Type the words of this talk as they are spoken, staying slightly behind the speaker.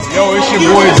Yo, it's your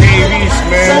boy Dave East,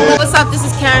 man. What's up? This is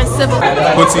Karen Civil.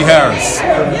 Quincy Harris,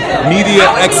 media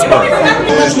expert.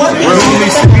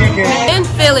 Literally speaking. In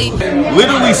Philly.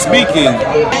 Literally speaking.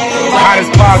 The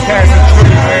hottest podcast in Philly,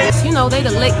 man. You know, they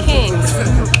the lit kings.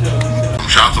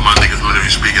 Shout out to my niggas literally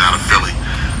speaking out of Philly.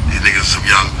 These niggas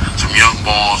some young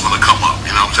balls on the come up.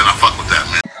 You know what I'm saying? I fuck with that,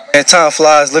 man. And Time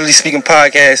Flies, Literally Speaking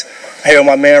podcast. I'm here with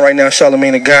my man right now,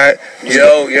 Charlamagne the God.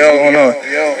 Yo,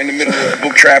 in the middle of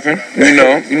book trapping. You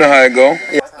know how it go.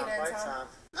 Yeah.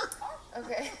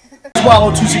 Swallow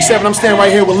 267. I'm standing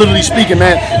right here with Literally Speaking,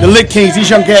 man. The Lit Kings, these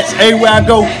young cats, everywhere I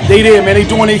go, they there, man. They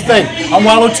doing their thing. I'm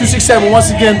Wallow 267 once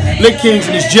again, Lit Kings,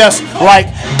 and it's just like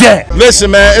that.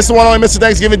 Listen, man, it's the one only Mr.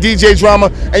 Thanksgiving DJ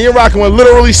Drama, and you're rocking with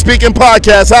Literally Speaking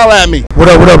podcast. Holla at me. What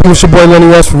up? It's your boy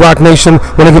Lenny S from Rock Nation.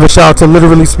 Want to give a shout out to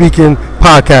Literally Speaking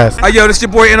podcast. Hey, yo, this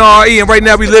your boy NRE, and right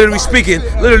now we literally speaking,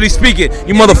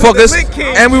 you motherfuckers.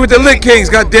 And we with the Lit Kings,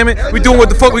 goddammit. We doing what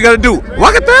the fuck we gotta do.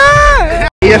 Rock it down!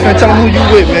 Yeah, man, tell them who you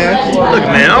with, man. Look,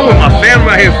 man, I'm with my family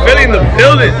right here, Philly in the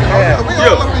building.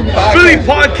 Yo, Philly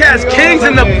Podcast Kings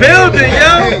in the building,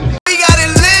 yo. We got it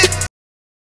lit.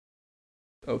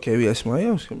 Okay, we got somebody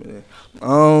else coming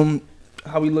in.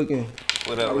 How we looking?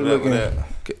 What up?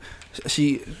 Okay.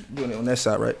 She doing it on that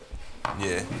side, right?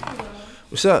 Yeah.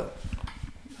 What's up?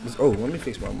 Let me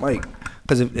fix my mic.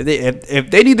 Because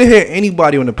if they need to hear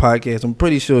anybody on the podcast, I'm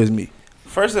pretty sure it's me.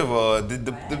 First of all, the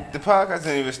podcast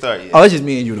didn't even start yet. Oh, it's just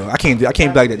me and you though. I can't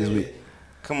black that this week.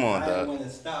 Come on, dog. I want to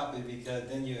stop it because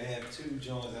then you have two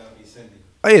joints I'll be sending.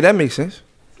 Oh yeah, that makes sense.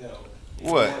 So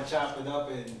what? Chop it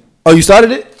up and. Oh, you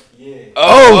started it? Yeah.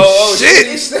 Oh shit!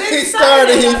 He fucking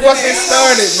started, man.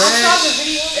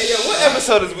 Hey, yo, what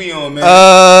episode is we on,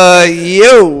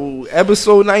 man?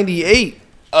 Episode 98.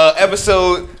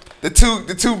 Episode the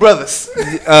two brothers.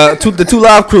 The two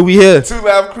live crew. We here. Two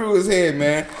live crew is here,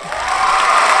 man.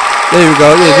 There you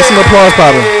go. Yeah, get some applause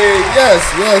popping. Yes,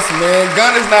 man.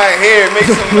 Gun is not here. Make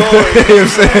some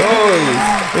noise. You know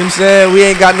what I'm saying? We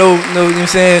ain't got no, you know what I'm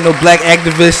saying? No black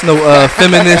activists, no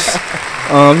feminists.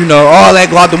 All that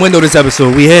go out the window this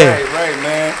episode. We here. Right,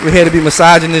 man. We're here to be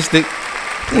misogynistic.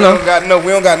 We don't got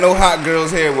no hot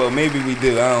girls here. Well, maybe we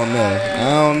do. I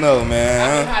don't know,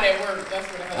 man. How that works.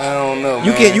 I don't know,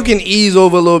 man. You can ease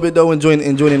over a little bit though and join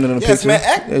in on the picture. Man.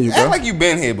 Act like you've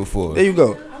been here before. There you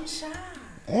go. I'm shy.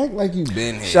 Act like you've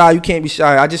been here. Shy, you can't be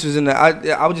shy. I just was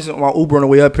I was just on my Uber on the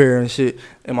way up here and shit.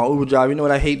 And my Uber driver, you know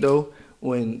what I hate though?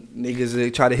 When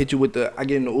niggas try to hit you with I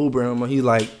get in the Uber and he's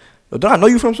like, yo, don't I know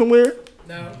you from somewhere?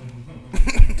 No.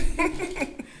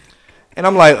 And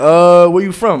I'm like, where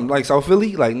you from? Like South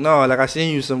Philly? Like, no, like I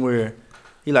seen you somewhere.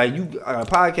 He like, you got a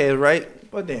podcast, right?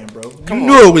 But damn, bro, you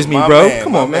knew it was me, bro.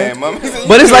 Come on, man.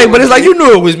 But it's like you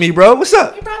knew it was me, bro. What's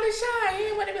up? You probably shy. You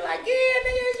didn't want to be like, yeah,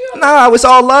 nigga, it's you. Nah, it's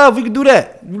all love. We can do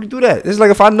that. It's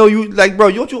like if I know you, like, bro,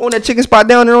 you own that chicken spot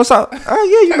down there on South? Yeah,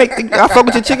 I fuck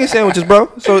with your chicken sandwiches,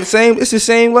 bro. So it's the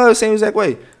same love, same exact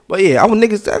way. But yeah, I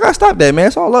gotta stop that, man.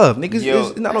 It's all love, niggas.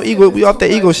 It's not no ego. We off that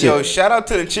ego shit. Yo, shout out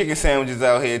to the chicken sandwiches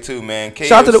out here too, man. KFC.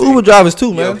 Shout out to the Uber drivers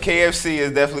too, man. Yo, KFC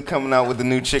is definitely coming out with the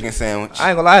new chicken sandwich. I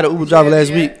ain't gonna lie, I had an Uber driver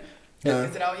last week.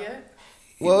 Is it out yet?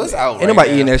 Well, it's out. Ain't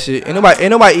nobody eating that shit. Ain't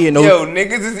nobody eating no. Yo,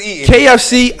 niggas is eating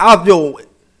KFC.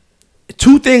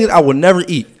 Two things I will never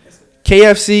eat: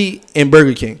 KFC and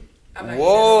Burger King.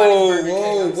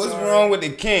 Whoa! What's wrong with the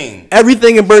King?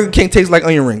 Everything in Burger King tastes like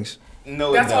onion rings.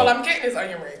 No, that's all I'm getting is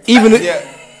onion rings. Even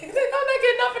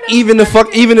Even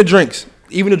the drinks.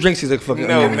 Even the drinks is like fucking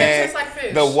no, onion man. rings. Like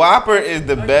fish. The Whopper is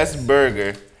the best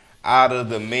burger out of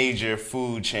the major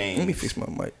food chains. Let me fix my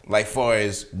mic. Like far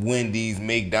as Wendy's,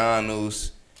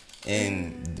 McDonald's,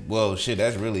 and well, shit,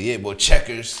 that's really it. Well,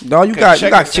 Checkers. No, you got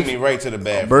send me right to the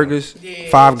bathroom. Burgers,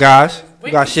 Five Guys.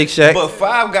 You got Shake Shack. But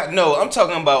I'm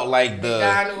talking about like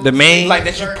the main, like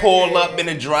that you pull up in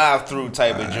the drive-through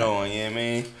type of joint. You know what I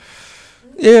mean?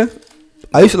 Yeah.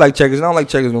 I used to like Checkers. I don't like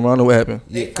Checkers no more. I don't know what happened.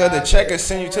 Yeah, cause the Checkers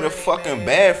send you to the fucking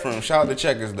bathroom. Shout out to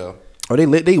Checkers though. Oh,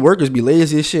 they workers be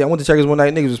lazy as shit. I went to Checkers one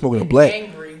night. Niggas was smoking a black.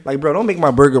 Angry. Like, bro, don't make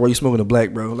my burger while you smoking a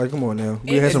black, bro. Like, come on now.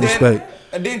 We have some respect.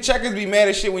 And then Checkers be mad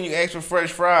as shit when you ask for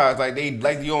fresh fries. They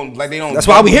don't. That's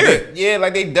why we here. Yeah,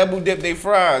 like they double dip their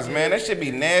fries, man. That shit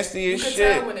be nasty as shit. You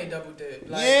can tell when they double dip.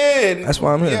 Like, yeah, that's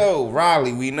why I'm here. Yo,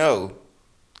 Raleigh, we know.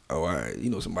 Oh, all right. You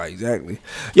know somebody exactly.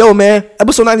 Yo, man.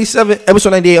 Episode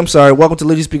 98. I'm sorry. Welcome to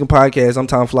Literally Speaking Podcast. I'm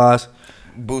Tom Flies.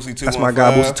 Boosie 215. That's my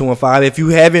guy, Boosie 215. If you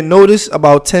haven't noticed,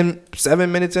 about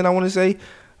 7 minutes in, I want to say,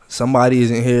 somebody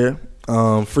isn't here.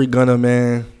 Free Gunner,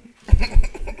 man.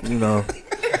 You know,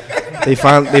 they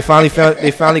finally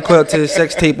caught up to his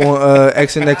sex tape on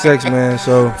XNXX, man.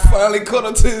 So finally caught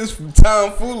up to his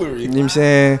tomfoolery. You know what I'm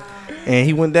saying? And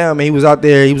he went down, man. He was out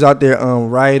there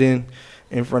rioting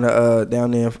in front of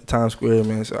down there in Times Square,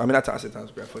 man. So I mean, I said Times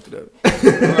Square, I fucked it up.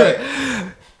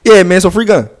 Right. Yeah, man. So free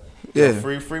gun. Yeah,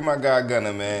 free my guy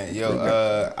Gunner, man.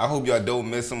 Yo, I hope y'all don't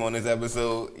miss him on this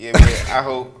episode. Yeah, man. I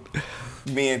hope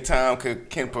me and Tom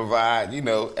can provide,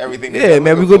 everything. Yeah,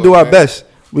 man. We gonna do our best.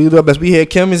 We do our best. We had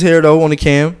Kim is here though on the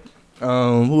cam.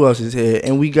 Who else is here?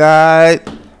 And we got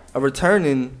a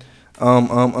returning.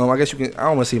 I guess you can. I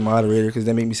don't want to say moderator because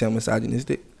that make me sound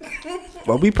misogynistic.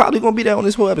 But we probably gonna be there on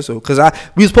this whole episode because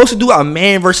we were supposed to do a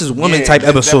man versus woman type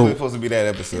episode. Definitely supposed to be that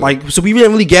episode. Like, so we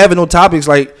didn't really gather no topics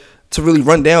like to really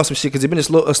run down some shit because it's been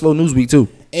a slow news week too.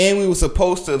 And we were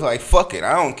supposed to fuck it.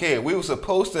 I don't care. We were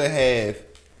supposed to have.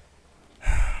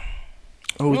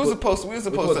 We were supposed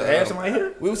to have somebody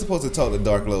here. We were supposed to talk to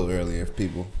Dark Low earlier,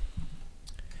 people.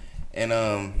 And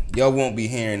y'all won't be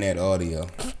hearing that audio.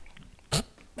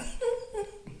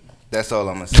 That's all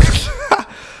I'm gonna say.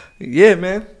 Yeah,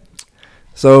 man.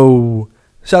 So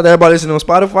shout out to everybody listening on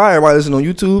Spotify, everybody listening on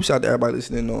YouTube, shout out to everybody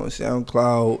listening on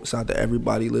SoundCloud, shout out to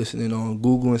everybody listening on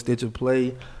Google and Stitcher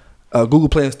Play. Google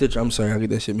Play and Stitcher, I'm sorry, I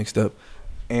get that shit mixed up.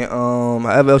 And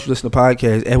however else you listen to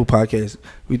podcasts, Apple Podcasts,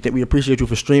 we appreciate you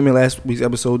for streaming. Last week's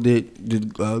episode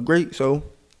did great, so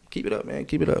keep it up, man.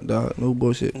 Keep it up, dog. No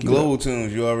bullshit. Keep Global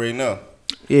Tunes, you already know.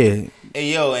 Yeah.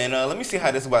 Hey, yo, and let me see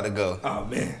how this about to go. Oh,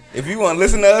 man. If you want to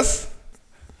listen to us,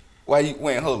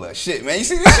 hold up. Shit, man. You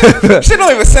see this shit? Shit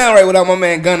don't even sound right without my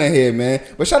man Gunner here, man.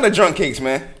 But shout out to Drunk Cakes,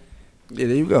 man. Yeah,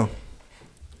 there you go.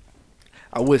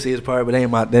 I would say his part, but that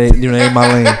ain't my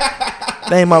lane.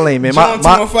 That ain't my lane, man. John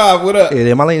 215, what up?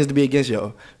 Yeah, my lane is to be against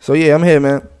y'all. So, yeah, I'm here,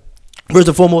 man. First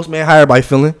and foremost, man, how everybody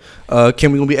feeling?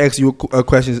 Kim, we going to be asking you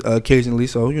questions occasionally,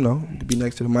 so, you can be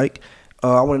next to the mic.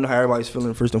 I want to know how everybody's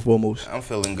feeling first and foremost. I'm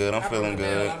feeling good. I'm feeling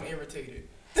good. I'm irritated.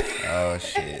 Oh,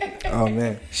 shit. Oh,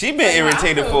 man. She been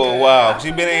irritated for a while. She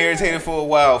been irritated for a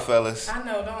while, fellas. I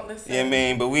know, don't listen. Yeah,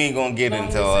 man, but we ain't going to get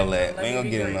into all that. We ain't going to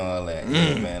get into all that.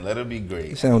 Yeah, man, let her be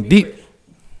great. It sound deep.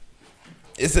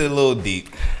 It's a little deep.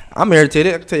 I'm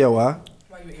irritated. I can tell you why.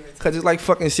 Why you irritated? Because it's like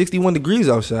fucking 61 degrees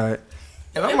outside.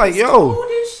 And I'm like, yo.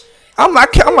 I'm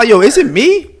like, yo, is it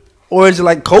me? Or is it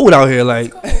like cold out here?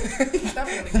 Like,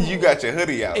 you got your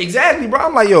hoodie out. Exactly, bro.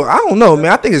 I'm like, yo, I don't know,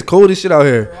 man. I think it's cold as shit out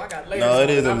here. No, it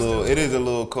is a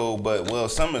little cold, but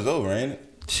summer's over, ain't it?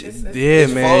 Yeah,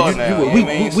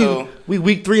 man. We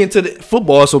week 3 into the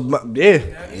football, so yeah,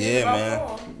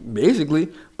 man. Basically,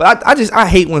 but I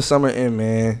hate when summer end,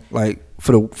 man. Like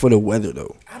for the weather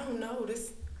though. I don't know.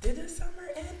 Did this summer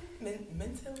end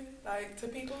mentally, like to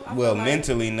people?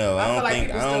 Mentally, no. I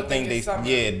don't think they. Summer.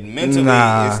 Yeah, mentally,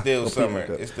 it's still summer.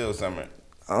 It's still summer.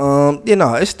 I'm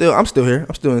still here.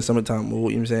 I'm still in summertime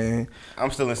mode. You know what I'm saying?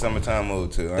 I'm still in summertime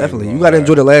mode too. Definitely, you gotta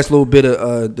enjoy the last little bit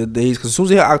of the days, because as soon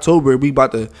as it hit October, we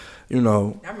about to,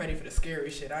 I'm ready for the scary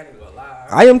shit. I ain't gonna lie.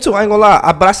 I am too. I ain't gonna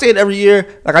lie. But I say it every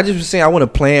year. Like I just was saying, I want to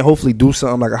plan. Hopefully, do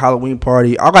something like a Halloween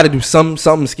party. I gotta do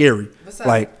something scary.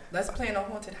 Like let's plan a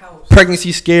haunted house.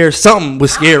 Pregnancy scare. Something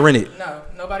with scare in it. No,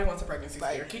 nobody wants a pregnancy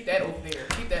scare. Keep that over there.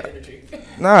 Keep that energy.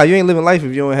 Nah, you ain't living life if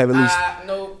you don't have at least.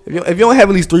 No. If you don't have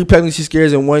at least 3 pregnancy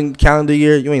scares in 1 calendar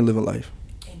year, you ain't living life.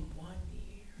 In 1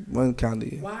 year. 1 calendar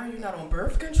year. Why are you not on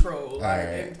birth control?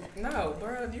 Like, no,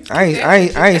 bro. I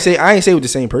ain't say with the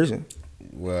same person.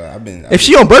 Well, I've been. If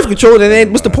she on birth control,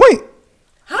 then what's the point?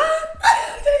 No.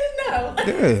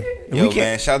 Yeah. Yo,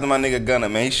 man, shout out to my nigga Gunner,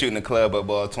 man. He's shooting the club up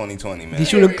all 2020, man. He's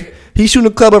shooting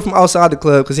the club up from outside the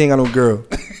club because he ain't got no girl.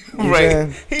 Right.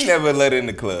 He never let in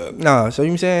the club. Nah, so you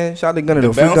know what I'm saying? Shout out to Gunner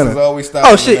though. The bouncers always stop.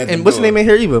 Oh shit, and what's the name in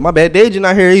here either? My bad. Deja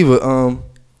not here either.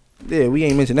 Yeah, we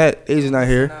ain't mentioned that. Deja's not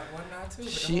here.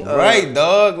 She right,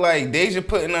 dog. Like Deja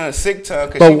putting on a sick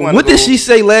time. But what did she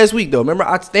say last week though? Remember,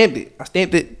 I stamped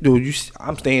it. Dude,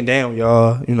 I'm staying down,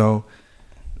 y'all.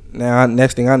 Now,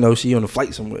 next thing I know, she on a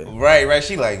flight somewhere. Right.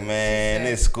 She like, man,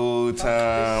 it's school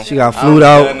time. She got flued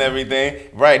out and everything.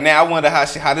 Right now, I wonder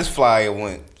how this flyer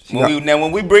went.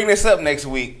 When we bring this up next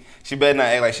week, she better not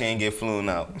act like she ain't get flown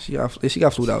out. She got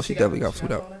flued out. She definitely got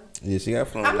flued out. Yeah, she got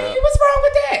flown out. I mean, what's wrong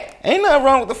with that? Ain't nothing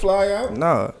wrong with the fly out.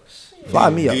 Nah, fly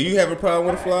me out. Do you have a problem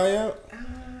with a fly out?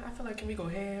 I feel like, can we go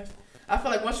half? I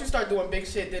feel like once you start doing big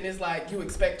shit, then it's like you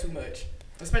expect too much.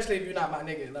 Especially if you're not my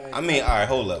nigga. Like, I mean, all right,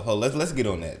 hold up. Let's get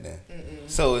on that then.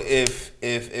 So if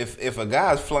a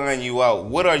guy's flying you out,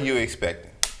 what are you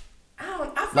expecting?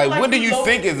 I feel like what do you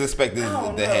think is expected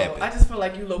to happen? I just feel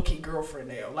like you low key girlfriend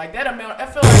now. Like that amount. I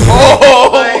feel like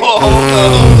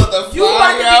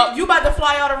you about to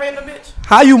fly out a random bitch.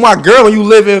 How you my girl when you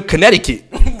live in Connecticut?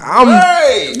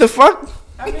 Right. The fuck?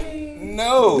 I mean,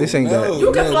 no. This ain't that.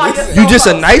 You can fly yourself. You just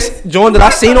a nice joint that I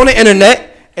seen on the internet.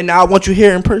 And now I want you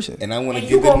here in person. And I want to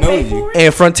get to know you.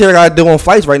 And Frontier got doing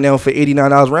flights right now for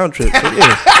 $89 round trip. So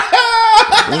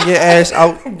yeah. Bring your ass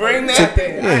out. Bring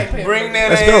that. Bring that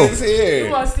Let's ass go. here.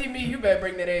 You want to see me? You better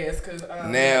bring that ass, cause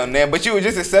Now, but you were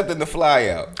just accepting the fly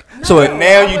out. So but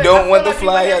now you don't want the like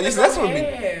fly out. that's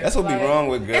What be wrong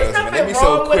with girls, man. They Nothing be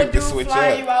so wrong quick with a to dude switch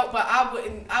fly up. you out, but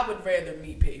I would rather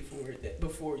me pay for it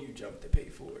before you jump to pay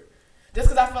for it. Just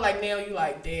because I feel like now you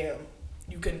like, damn,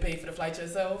 you couldn't pay for the flight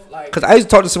yourself. Like, because I used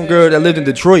to talk to some girl that lived in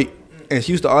Detroit, and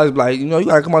she used to always be like, you know, you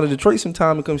gotta come out to Detroit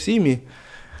sometime and come see me.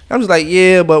 I'm just like,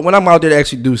 yeah, but when I'm out there to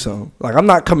actually do something, like I'm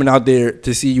not coming out there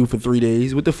to see you for 3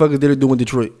 days. What the fuck is there to do in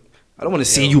Detroit? I don't want to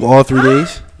see you all 3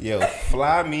 days. Yo,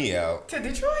 fly me out to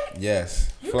Detroit?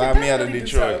 Yes, fly me out of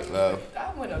Detroit, love.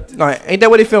 I went up to No, ain't that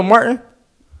where they film Martin?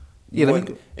 Yeah,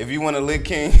 if you want to lick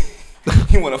King,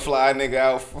 you want to fly a nigga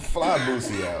out, fly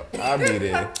Boosie out. I'll be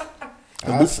there.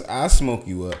 I'll smoke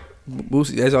you up.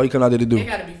 Boosie, that's all you come out there to do. It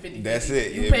gotta be 50. That's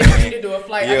it. You pay for me to do a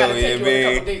flight. I gotta take you on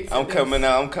a couple dates.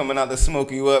 I'm coming out to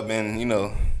smoke you up and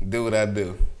do what I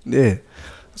do. Yeah.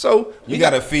 So you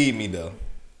gotta feed me though.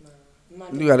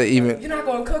 You gotta even. You're not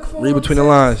gonna cook for read between the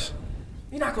lines.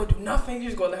 You're not gonna do nothing. You're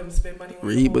just gonna let him spend money on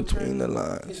Read between the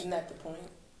lines. Isn't that the point?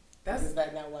 Is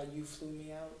that not why you flew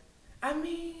me out? I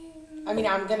mean,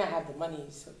 I'm gonna have the money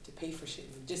to pay for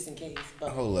shit just in case. But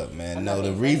hold up, man. No,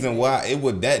 the reason why it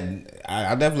would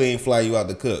I definitely ain't fly you out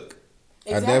to cook.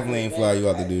 Exactly, I definitely ain't fly you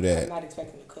out to do that. I'm not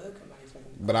expecting to cook.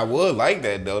 But I would like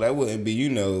that though. That wouldn't be,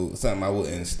 something I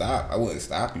wouldn't stop. I wouldn't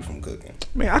stop you from cooking.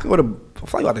 Man, I can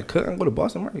fly you out to cook. I can go to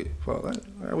Boston Market.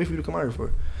 I wait for you to come out here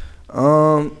for.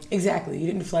 Exactly. You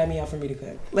didn't fly me out for me to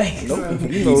cook. Like,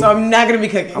 nope, so I'm not gonna be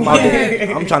cooking. I'm out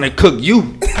there. I'm trying to cook you.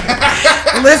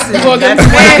 Listen, you want to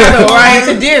smash though, right?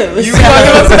 To do. You want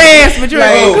to smash, but you're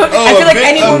like, cook. I feel like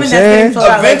any woman that's getting filled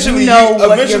out, eventually,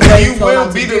 you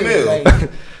will be the meal.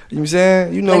 You know what I'm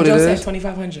saying? You know what it is.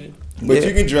 $2,500. But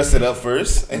you can dress it up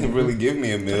first and really give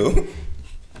me a meal. Look,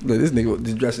 this nigga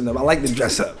just dressing up. I like to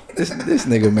dress up. This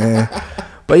nigga, man.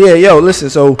 But yeah, yo, listen.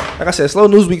 So like I said, slow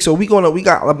news week. So we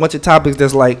got a bunch of topics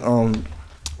that's like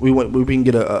we can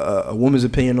get a woman's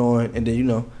opinion on, and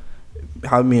then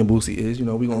how me and Boosie is.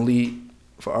 We gonna lead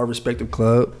for our respective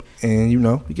club, and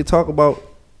we can talk about,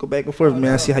 go back and forth,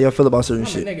 man. See how y'all feel about certain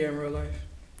shit. I'm a nigga in real life.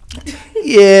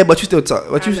 Yeah, but you still talk.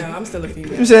 But I'm still a female. You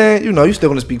know what I'm saying? You still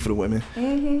gonna speak for the women.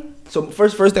 Mm-hmm. So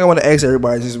first thing I want to ask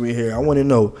everybody since we're here, I want to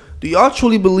know: do y'all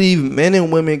truly believe men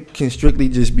and women can strictly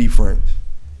just be friends?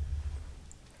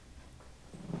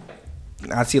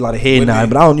 I see a lot of head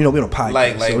nodding, but I don't. We don't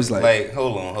podcast. So it's like,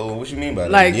 hold on. What you mean by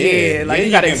that? Like,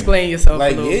 you gotta explain yourself.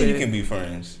 Like, a little bit. You can be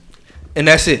friends, and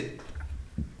that's it.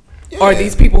 Yeah. Are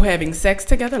these people having sex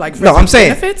together? Like, friends I'm saying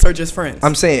benefits or just friends?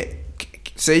 I'm saying,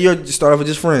 say you start off with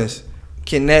just friends.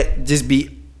 Can that just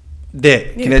be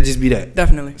that? Yeah. Can that just be that?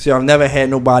 Definitely. So I've never had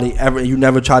nobody ever. You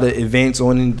never try to advance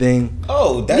on anything.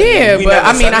 Oh, but I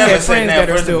mean, I have friends that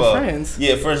are still friends.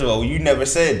 Yeah, first of all, you never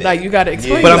said that. Like, you gotta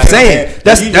explain. Yeah, but I'm saying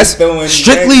that's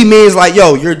strictly means like,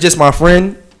 yo, you're just my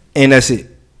friend, and that's it.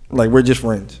 Like, we're just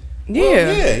friends. Yeah.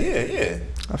 Well, yeah.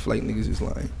 I feel like niggas is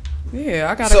lying.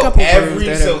 Yeah, I got a couple friends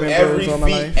that have been friends all my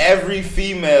life. Every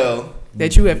female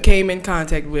that you have came in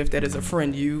contact with that is a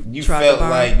friend, you tried felt to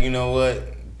like, you know what?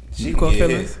 You caught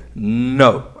feelings?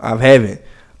 No, I haven't.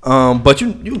 But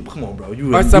you come on, bro.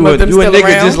 You a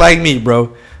nigga just like me,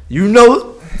 bro.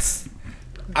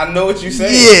 I know what you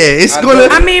saying. Yeah, it's gonna.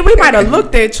 I mean, we might have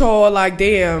looked at y'all like,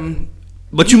 damn.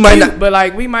 But you might not. But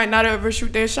like, we might not ever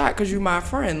shoot that shot because you my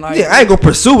friend. Like, yeah, I ain't gonna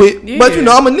pursue it. Yeah. But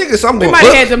I'm a nigga, so I'm we gonna. We might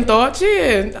have had them thoughts.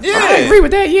 Yeah, I agree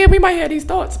with that. Yeah, we might have these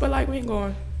thoughts, but like, we ain't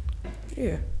going.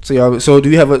 Yeah. So do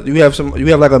you have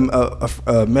like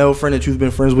a male friend that you've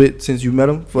been friends with since you met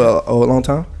him for a long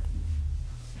time?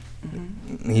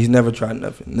 Mm-hmm. He's never tried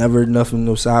nothing. Never nothing.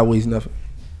 No sideways nothing.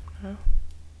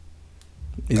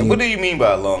 What do you mean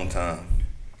by a long time?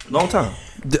 Long time.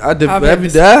 I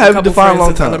have defined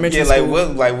long time. Yeah,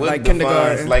 what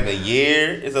defines like a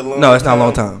year is a long time? No, it's not a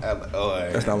long time.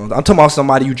 That's not a long time. I'm talking about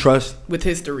somebody you trust with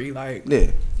history, like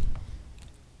yeah.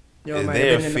 Is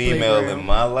there a female in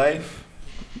my life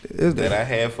that I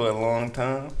had for a long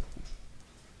time?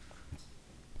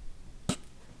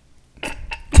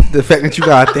 The fact that you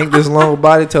gotta think this long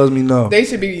about it tells me no. They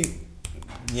should be.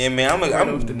 Yeah, man.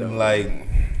 I'm like.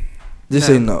 Just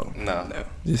say no. No.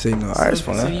 Just say no. All right, it's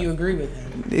fine. So you agree with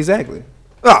him? Exactly.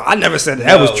 Oh, I never said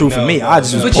that was true for me. I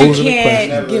just was posing the question. But you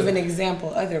can't give an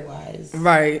example otherwise.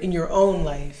 Right. In your own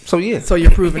life. So yeah. So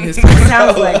you're proving his.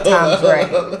 Sounds like Tom's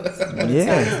right.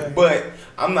 Yeah. But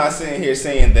I'm not sitting here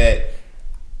saying that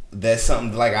that's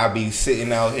something like I be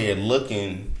sitting out here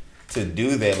looking to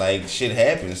do that. Like shit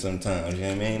happens sometimes. You know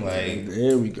what I mean? Like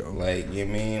there we go. Like you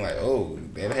know what I mean? Like oh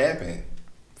that happened.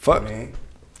 Fuck. You know what I mean?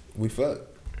 We fuck.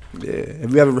 Yeah.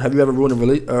 Have you ever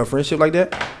ruined a friendship like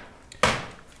that?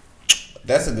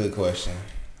 That's a good question.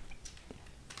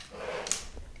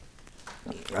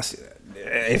 I see that.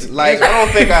 It's like I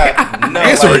don't think I no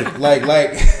like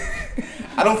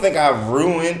I don't think I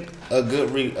ruined a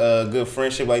good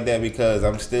friendship like that because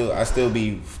I still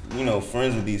be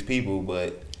friends with these people,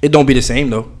 but it don't be the same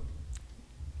though.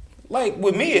 Like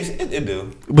with me, it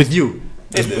do. With you,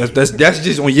 that's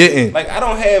just on your end. Like I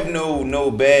don't have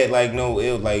no bad no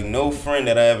ill no friend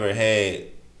that I ever had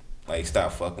like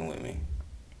stop fucking with me.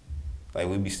 Like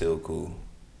we be still cool.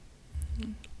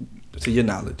 To your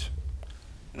knowledge.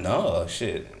 No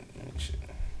shit.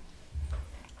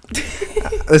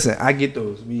 Listen, I get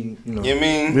those. We, you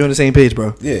mean we on the same page,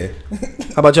 bro. Yeah.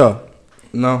 How about y'all?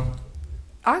 No.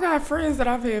 I got friends that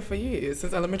I've had for years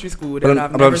since elementary school But that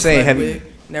I've never slept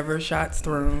with, never shots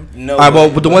thrown. No. All right, well,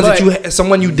 but the ones that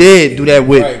someone you did do that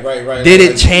with, right. Did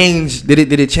it change? Did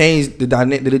it change the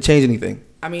dynamic? Did it change anything?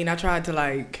 I mean, I tried to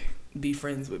like be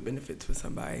friends with benefits with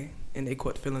somebody, and they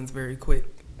caught feelings very quick,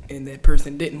 and that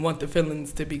person didn't want the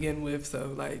feelings to begin with,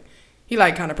 so like. He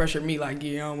like kind of pressured me like,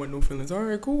 yeah, I don't want no feelings. All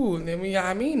right, cool. And then when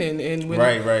y'all mean and when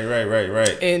right.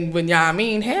 And when y'all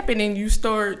mean happen and you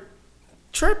start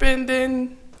tripping,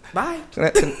 then bye.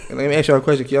 Let me ask y'all a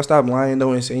question. Can y'all stop lying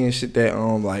though and saying shit that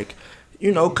like,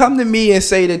 come to me and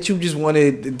say that you just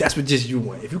wanted. That's what just you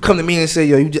want. If you come to me and say,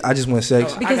 yo, I just want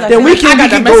sex, then we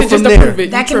can go from there.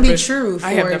 That can be true.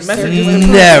 I have the messages to prove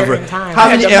never. it.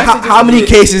 How many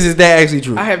cases is that actually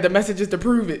true? I have the messages to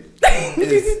prove it.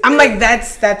 I'm like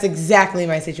that's exactly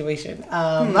my situation.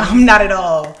 I'm not at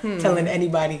all telling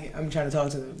anybody I'm trying to talk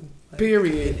to them.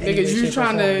 Period. Niggas, you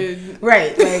trying to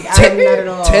right? Like I'm not at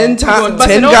all. 10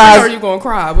 guys. Or are you gonna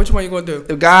cry? Which one you gonna do?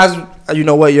 If guys, you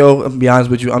know what, yo? I'm gonna be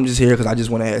honest with you. I'm just here because I just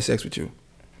want to have sex with you.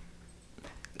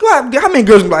 Go out. How many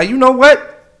girls be like, you know what?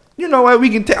 We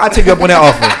can. I'll take you up on that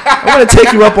offer. I'm gonna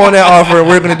take you up on that offer, and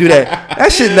we're gonna do that.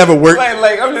 That shit never worked.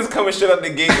 Like I'm just coming straight up the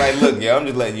gate. Like, look, I'm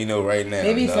just letting you know right now.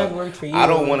 Maybe it's not worked for you. I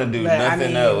don't want to do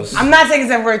nothing else. I'm not saying it's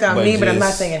never worked on me, but I'm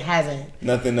not saying it hasn't.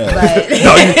 Nothing else.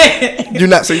 No, you're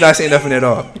not. So you're not saying nothing at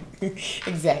all.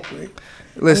 Exactly.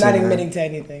 Listen, I'm not admitting to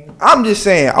anything. I'm just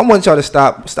saying. I want y'all to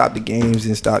stop the games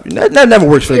and stop. That never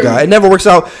works for the guy. It never works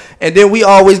out. And then we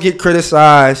always get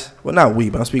criticized. Well, not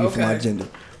we, but I'm speaking for my gender.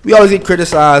 We always get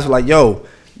criticized for like, yo,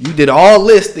 you did all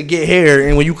this to get here,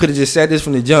 and when you could have just said this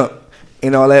from the jump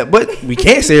and all that. But we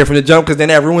can't say it from the jump because then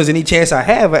that ruins any chance I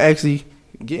have of actually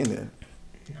getting there.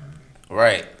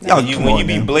 Right. When you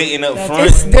be blatant up front,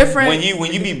 it's different. When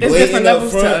you be blatant up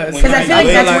front, because I feel like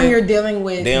that's when you're dealing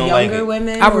with younger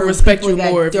women. I would respect you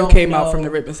more if you came out from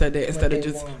the rip and said that instead of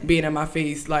just being in my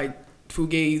face like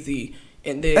Fugazi.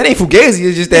 And then that ain't Fugazi.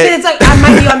 It's just that it's like I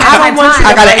might be on that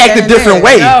I gotta act a different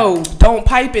way. No, don't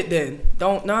pipe it then.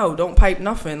 Don't pipe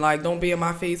nothing. Like don't be in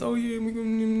my face. Oh yeah,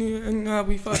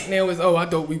 we fuck now. Is I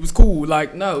thought we was cool.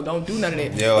 Like no, don't do none of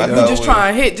that. Yo, if you just try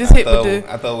and hit, just hit with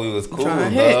the. I thought we was cool. Try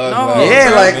and hit.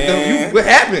 No, what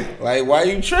happened? Like why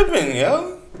you tripping,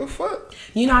 yo? The fuck?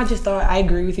 I just thought I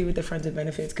agree with you with the friends with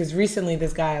benefits because recently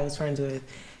this guy I was friends with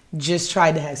just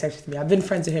tried to have sex with me. I've been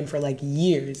friends with him for like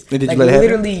years. Did like you let it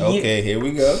literally happen? Okay, here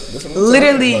we go.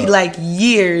 Literally like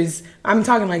years. I'm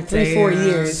talking like 3-4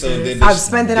 years. So I've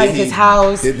spent the night at his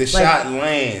house. Did the shot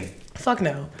land? Fuck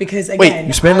no, because again, wait,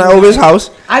 you spent the night over his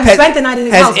house? I've spent the night at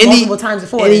his house multiple times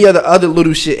before. Any other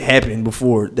little shit happened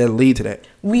before that lead to that?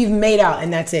 We've made out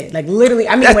and that's it. Like literally,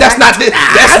 I mean, that's not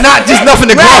just nothing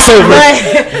to gloss over.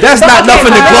 That's not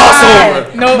nothing to gloss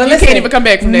over. No, but you can't even come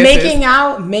back from that. Making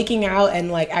out,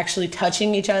 and like actually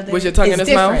touching each other. Was your tongue in his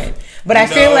mouth? But I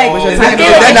feel like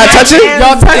that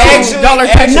not touching. Y'all are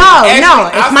touching.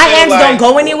 No. If my hands don't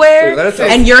go anywhere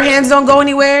and your hands don't go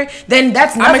anywhere, then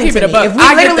that's nothing to me. If we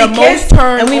literally kiss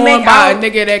and we make out, a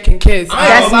nigga that can kiss.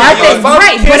 That's nothing.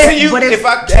 Right? But if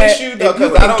I kiss you, though,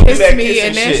 because I don't do that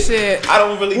kissing shit. I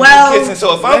don't really do kissing.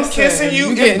 So if I'm kissing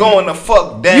you, it's going the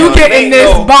fuck down. You get in this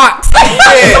box.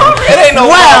 It ain't no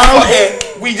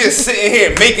motherfucking. We just sitting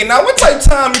here making out. What type of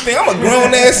time you think? I'm a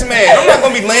grown ass man. I'm not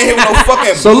gonna be laying here with no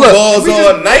fucking balls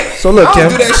all night. So look, I don't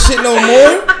do that shit no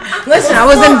more. Listen, I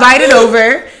was invited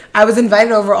over. I was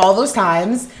invited over all those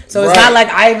times. So it's not like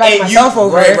I invited myself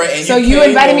over. Right. So you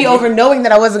invited me over knowing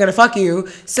that I wasn't gonna fuck you.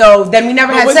 So then we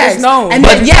never had sex. And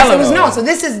then yes, it was known. So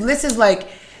this is like.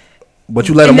 But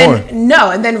you let him on. No,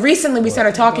 and then recently we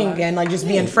started talking again, like just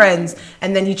being friends.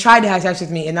 And then he tried to have sex with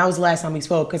me, and that was the last time we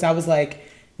spoke because I was like,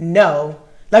 no.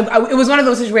 Like it was one of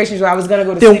those situations where I was gonna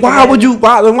go to Then sleep. why would you?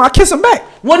 Why kiss him back?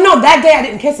 Well, no, that day I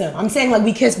didn't kiss him. I'm saying like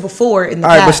we kissed before in the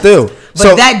All right, past. but still. But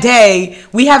So- that day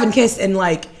we haven't kissed in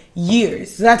like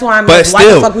years. So that's why I'm But like, why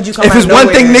still, the fuck would you come if out it's of one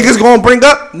nowhere? thing niggas gonna bring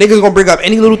up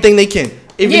any little thing they can.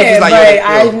 Even if Yeah, it's like, but yo,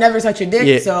 I've never touched your dick,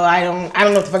 Yeah. so I don't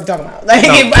know what the fuck you're talking about. Like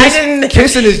No, if I didn't,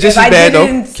 kissing is just if as I bad though.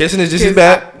 didn't- Kissing is just as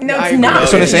bad. No, it's not.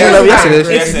 It's on the same level. Yes, it is.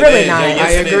 It's really not. Yes,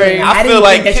 I it is. agree. I feel didn't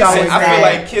like think that y'all kissing. was I feel that.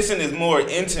 like kissing is more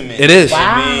intimate. It is.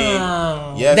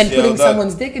 Wow. Yes, than putting dog.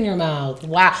 someone's dick in your mouth.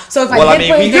 Wow. So if Well, I I did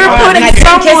mean, put we his can- dick in You're my mouth and I putting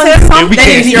didn't kiss someone's him, Yeah, we then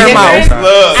can't it's in your different. mouth.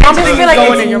 Look, I just feel like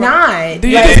going it's in your not. Do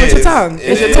you Like, do this with your tongue? It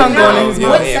Is your is. tongue going in his Yeah,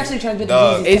 mouth? What yeah. sexually transmitted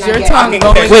Dog. disease Is can I your get? tongue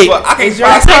going? Wait. Is your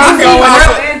tongue going?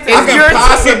 Is your tongue?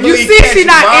 You see, she's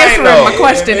not answering my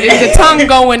question. Is your tongue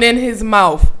going in his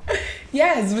mouth?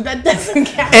 Yes, but that doesn't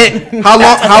count. And how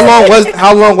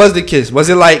long was the kiss? Was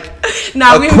it like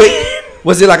Nah, a we quick?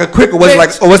 Was it like a quick, or was it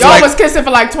like, or was it Y'all like was kissing for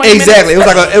like 20 minutes. exactly? It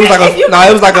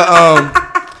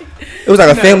was like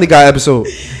a Family Guy episode.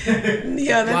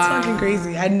 Yeah, that's fucking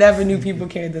crazy. I never knew people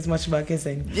cared this much about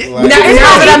kissing. Like- Now, it's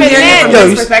not that I'm hearing it from Yo,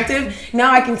 his perspective.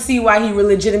 Now I can see why he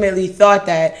legitimately thought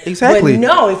that. Exactly. But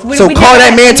no, if we So we call never that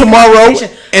had man any tomorrow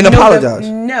conversation. and apologize.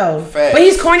 No, Facts. but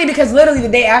he's corny because literally the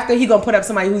day after he gonna put up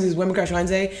somebody who's his Women Crush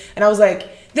Wednesday, and I was like,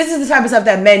 this is the type of stuff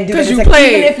that men do. 'Cause It's you like, played.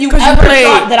 even if you 'Cause you ever played.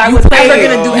 thought that I You was played. ever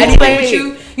gonna do You anything played. with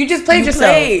you, you just played You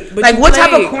yourself. played, but Like you what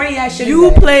type of played. corny ass shit You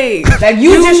is that? played. Like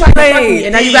you just tried to fuck me,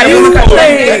 and now you got a You Women Crush played.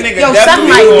 Wednesday. That nigga Yo, something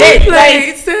like definitely this. You Like,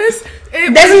 played, sis.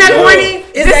 isn't that corny?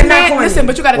 Is This that not man, corny? listen,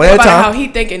 but you got to One think at a about time. how he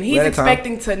thinking. He's One at a time.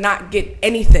 expecting to not get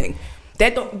anything.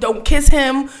 That don't kiss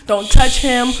him, don't touch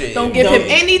him, Shit. don't give him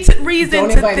any reason Don't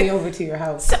to invite me think. over to your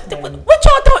house. What y'all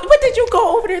thought? What did you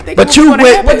go over there thinking? But was you gonna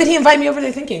went- happen? What did he invite me over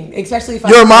there thinking? Especially if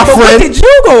You're my But what friend. did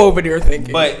you go over there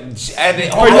thinking? But at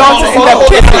the, For y'all to end up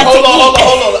kissing.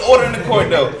 hold on. Order in the court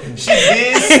though. She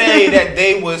did say that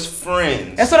they was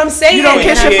friends. That's what I'm saying. You don't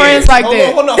kiss your friends like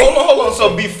that. Hold on.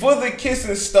 So before the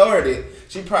kissing started,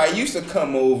 she probably used to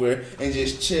come over and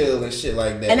just chill and shit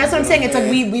like that. And that's what I'm saying. It's like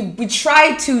we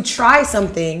tried to try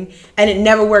something and it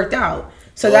never worked out.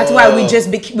 So that's why we just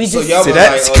So y'all See, was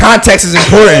that's like, context is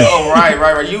important. Oh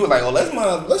right. You were like,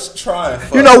 let's try. And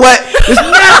fuck. You know what?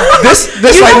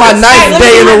 This like my ninth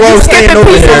day in a row staying over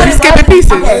here. Skipping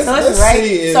pieces. Okay, so listen, Let's right?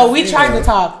 see if, So we you tried know. to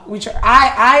talk.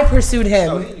 I pursued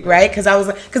him, right? Because I was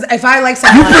like, because if I like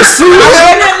someone, You pursued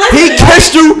him. He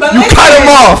kissed you. But You listen, cut him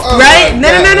off. right?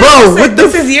 No. Bro, what the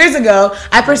This is years ago.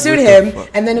 I pursued him,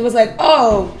 and then it was like,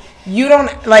 oh, you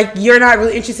don't like, you're not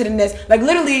really interested in this. Like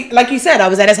literally, like you said, I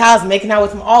was at his house making out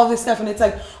with him, all of this stuff, and it's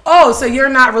like, oh, so you're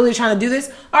not really trying to do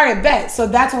this? All right, bet. So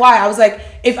that's why I was like,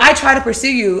 if I try to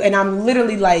pursue you, and I'm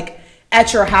literally like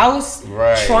at your house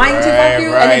trying to fuck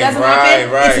you, and it doesn't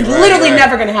happen, it's literally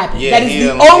never gonna happen. Yeah, that is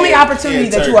the only opportunity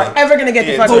that you are ever gonna get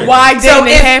to fuck But me. why didn't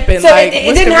it if- happen? So Like, it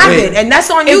what's didn't the happen, reason? and that's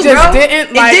on It you, just bro.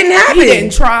 didn't. Like, it didn't happen. He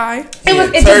didn't try.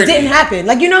 It just didn't happen.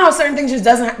 Like you know how certain things just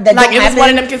doesn't that Like don't it was happen. one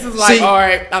of them kisses. Like, See- all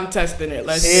right, I'm testing it.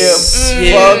 Let's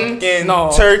fucking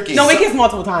turkey. No, we kissed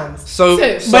multiple times. So,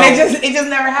 But it just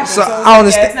never happened. So it's I like, don't yeah,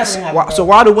 understand. it's never gonna happen, So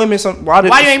why do women?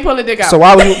 Why you ain't pull a dick out? So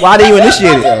why do you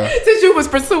initiate it? Since you was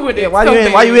pursuing it. Why so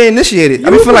you ain't initiate it? I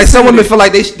mean, feel like some women feel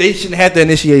like they shouldn't have to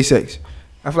initiate sex.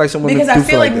 I feel like some women because do I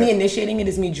feel like that. me initiating it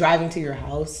is me driving to your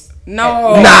house.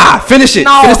 No. Nah, finish it.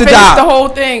 No, finish the job. the whole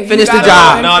thing. Finish You the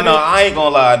gotta- job. No, I ain't gonna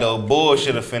lie though. Bull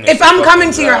should have finished. If I'm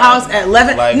coming to your house at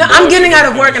 11, Like, no, I'm bullshit getting out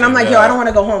of is work and I'm like, yo, finishing I don't want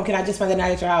to go home. Can I just spend the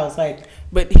night at your house? Like,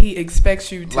 But he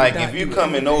expects you to. Like not if you do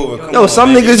coming it. over, come No, on,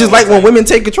 some man, niggas just like when women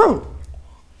take control.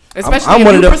 Especially I'm if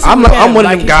one you of them. pursue I'm him, one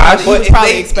of like, them guys. He was if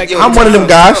probably they- expecting. yo, I'm one of them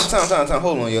guys. Time.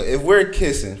 Hold on, yo. If we're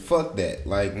kissing, fuck that.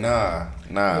 Like, nah.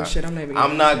 Oh, shit, I'm not even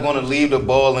I'm not gonna leave the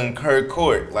ball in her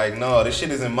court. Like, no, this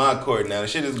shit is in my court now.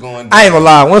 This shit is going. I ain't gonna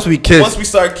lie. Once we kiss, Once we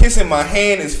start kissing, my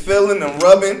hand is feeling and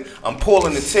rubbing. I'm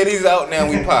pulling the titties out. Now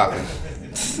we popping.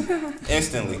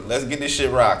 Instantly. Let's get this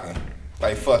shit rocking.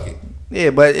 Like, fuck it. yeah,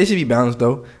 but it should be balanced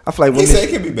though. I feel like He women. said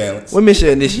it can be balanced. Women should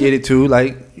initiate it too.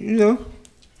 Like, you know,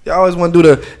 y'all always want to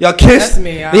do the y'all kiss, That's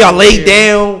me. then y'all lay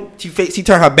down. She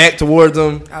turn her back towards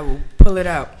them. I will pull it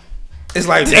out. It's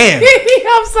like, damn.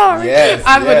 I'm sorry. Yes,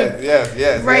 I'm gonna.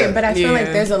 yes. right, yes. but I feel like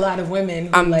Yeah. there's a lot of women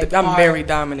who I'm are very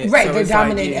dominant. Right, so they're it's like,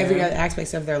 dominant in yeah. every other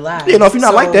aspect of their lives. You know, if you're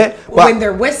not like that, but- when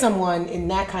they're with someone in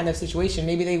that kind of situation,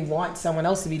 maybe they want someone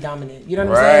else to be dominant. You know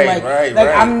what I'm Right, saying?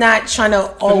 right. I'm not trying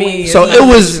to always. So it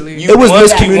was You wanted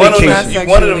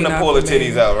miscommunication. them to pull the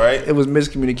titties out, right? It was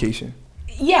miscommunication.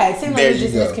 Yeah, it seemed like There it's you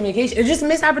just go. miscommunication. It's just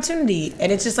missed opportunity,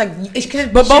 and it's just like it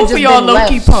could. But both of y'all low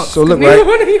key punks. So look,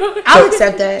 right. I'll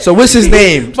accept that. So what's his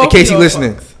name? In Both case he y'all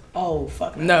listening. Oh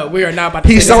fuck No, we are not about to.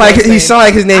 He sound like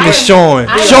his name is Sean.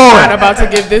 I'm Sean. not about to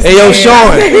give this. Hey yo,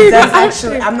 Sean. That's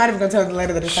actually. I'm not even gonna tell the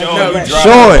letter that it's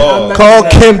Sean, call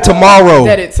Kim tomorrow.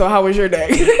 Did it. So how was your day?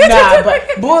 Nah, but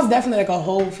Bull's definitely like a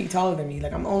whole feet taller than me.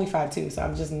 Like I'm only 5'2", so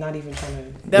I'm just not even trying to.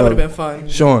 That would have been fun.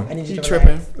 Sean, I need you to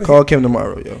tripping. Call Kim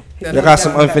tomorrow, yo. Y'all got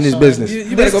some unfinished business. You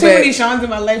better There's go too back. many Sean's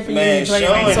in my life for you to play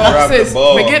right So now. sis,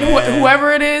 forget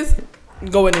whoever it is.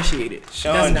 Go initiate it.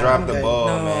 Sean dropped the ball,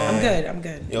 No. man. I'm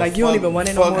good. Yo, Like you don't even want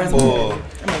it no more. Bull.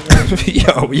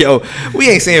 yo, we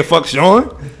ain't saying fuck Sean.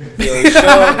 Yo,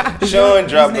 Sean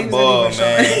dropped the ball,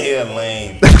 man. He a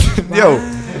lame. Yo,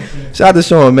 shout out to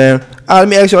Sean, man. Let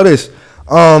me ask y'all this: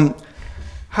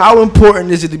 how important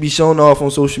is it to be shown off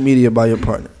on social media by your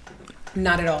partner?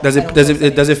 Not at all. Does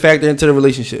it factor into the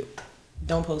relationship?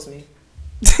 Don't post me.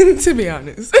 To be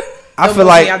honest, I feel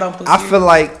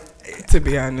like to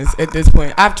be honest, at this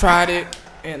point, I've tried it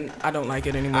and I don't like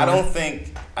it anymore. I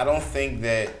don't think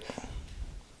that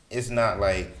it's not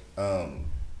like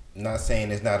not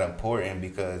saying it's not important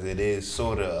because it is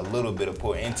sort of a little bit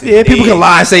important. Yeah, people can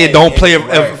lie and say it don't play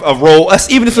a role.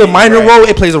 Even if it's a minor role,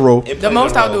 it plays a role. The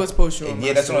most I'll do is post you.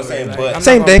 Yeah, that's what I'm saying. But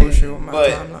same thing.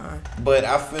 But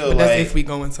I feel but like that's if we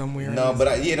going somewhere. No, but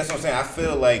that's what I'm saying. I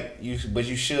feel like you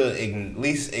should at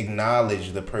least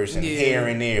acknowledge the person here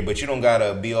and there. But you don't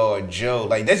gotta be all Joe.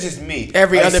 Like that's just me.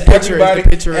 Every like, other picture is the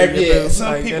picture.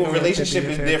 Some like, people relationship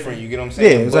is different. You get what I'm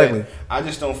saying? Yeah, exactly. But I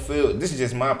just don't feel. This is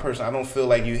just my person. I don't feel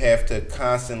like you have to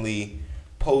constantly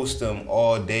post them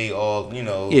all day, Yeah,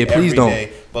 please every don't.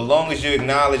 day. But long as you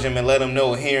acknowledge them and let them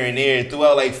know here and there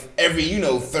throughout, like every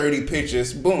 30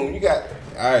 pictures, boom, you got.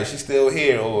 All right, she's still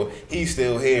here or he's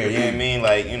still here. You know what I mean?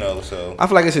 Like, so. I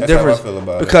feel like it's a that's difference how I feel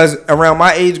about because around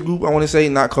my age group, I want to say,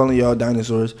 not calling y'all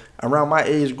dinosaurs. Around my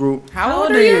age group. How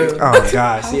old are you? Oh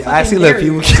God, see, I actually let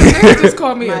people. Just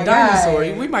call me a dinosaur.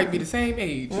 We might be the same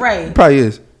age. Right. Probably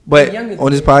is, but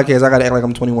on this podcast, I gotta act like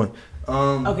I'm 21.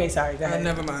 Okay, sorry. Go ahead.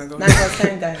 Never mind. Go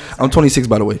ahead. I'm 26,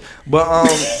 by the way, but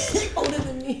older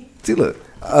than me. See, look.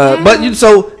 But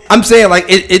so I'm saying like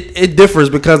it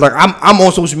differs because like I'm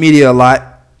on social media a lot.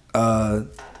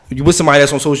 You with somebody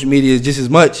that's on social media just as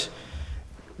much,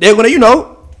 they're gonna you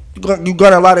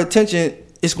got a lot of attention.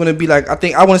 It's gonna be like I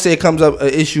want to say it comes up an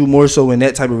issue more so in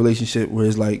that type of relationship where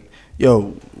it's like,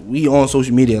 yo, we on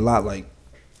social media a lot, like,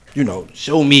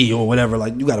 show me or whatever.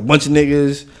 Like you got a bunch of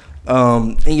niggas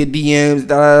in your DMs,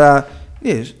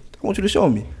 Yeah, I want you to show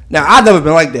me. Now I've never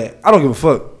been like that. I don't give a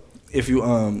fuck if you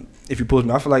post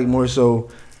me. I feel like more so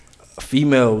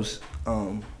females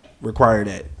require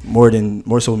that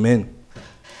more so men.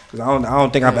 Cause I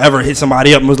don't think I've ever hit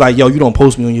somebody up and was like, yo, you don't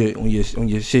post me on your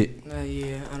shit.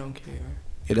 Yeah, I don't care.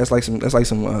 Yeah, that's like some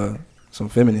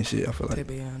feminine shit. I feel like. To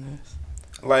be honest.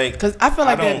 Like, because I feel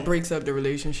like that breaks up the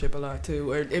relationship a lot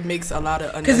too, or it makes a lot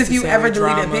of unnecessary. Because if you ever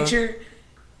delete drama. a picture,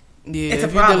 yeah, it's a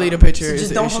if problem. you delete a picture, so it's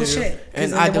just an don't issue. post shit.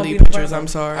 And I delete pictures. I'm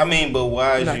sorry. I mean, but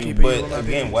why is you? But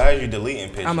again, why are you deleting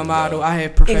pictures? I'm a model. I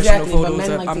have professional photos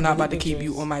up. I'm not about to keep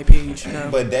you on my page. No.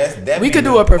 But that we could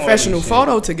do a professional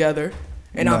photo together.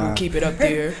 And I will keep it up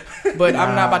there. But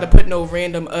I'm not about to put no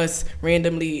us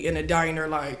randomly in a diner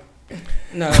like,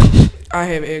 no. I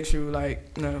have asked you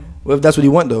like, no. Well, if that's what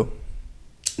you want though.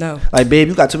 No. Like, babe,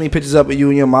 you got too many pictures up of you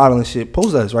and your model and shit.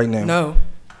 Post us right now. No.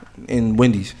 In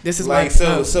Wendy's. This is like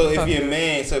so if your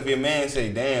man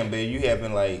say, damn, babe, you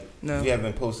haven't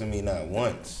posted me not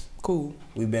once. Cool.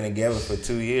 We've been together for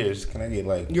 2 years. Can I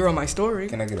get you're on my story.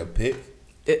 Can I get a pic?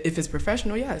 If it's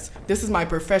professional, yes. This is my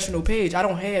professional page. I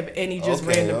don't have any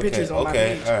random pictures on my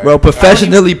page. Right. Well,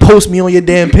 professionally post me on your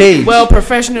damn page. Well,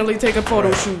 professionally take a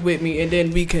photo shoot with me, and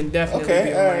then we can definitely be on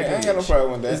my I page. ain't got no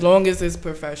problem with that. As long as it's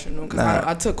professional. Because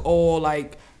I took all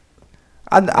like...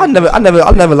 I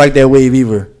never liked that wave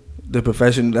either. The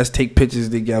professional, let's take pictures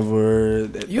together.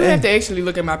 You have to actually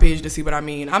look at my page to see what I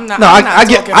mean. I'm not. No, I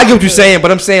get what you're saying, but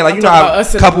I'm saying like, I'm you know how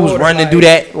us couples run and do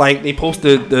that. Like they post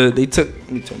they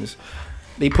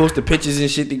post the pictures and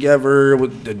shit together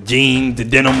with the jeans, the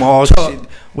denim, all shit.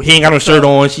 Well, he ain't got no shirt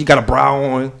on. She got a bra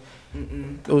on.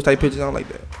 Those type pictures, I don't like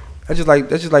that. That's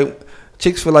just like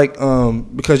chicks feel like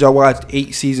because y'all watched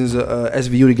 8 seasons of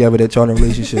SVU together that y'all in a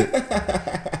relationship.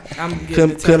 Couldn't be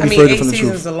further 8 from the seasons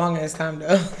truth. is the longest time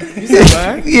though.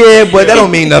 Yeah, but that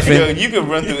don't mean nothing. Yo, you can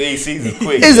run through 8 seasons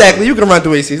quick. Exactly, you can run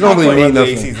through 8 seasons. Don't really mean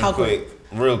nothing. How quick?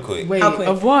 Real quick. Wait, how quick?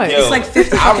 Of what? Yo, it's like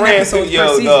 50 episodes per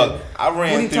season.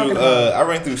 I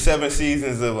ran through 7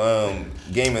 seasons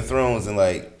of Game of Thrones in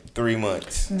like 3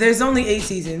 months. There's only 8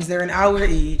 seasons. They're an hour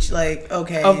each. Like,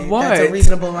 okay, Of what? that's a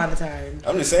reasonable amount of time.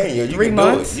 I'm just saying, yo, you 3 can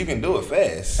months? do it. You can do it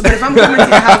fast. But if I'm coming to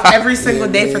your house every single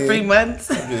day for 3 months,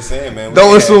 I'm just saying, man.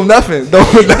 Don't assume nothing. Don't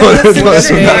assume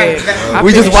nothing. I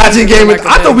We just finished watching seasons Game in of. like a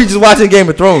I thought day. we just watching Game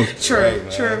of Thrones. true.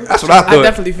 That's what I I thought.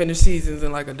 definitely finished seasons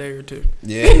in like a day or two.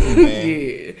 Yeah, man.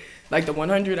 Yeah. Like the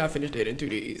 100, I finished it in 2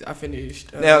 days. I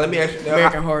finished. Now let me ask you,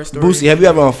 American Horror Story. Boosie, have you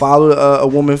ever unfollowed a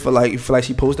woman for like you feel like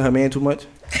she posted her man too much?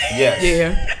 Yes.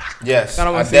 Yeah. Yes. I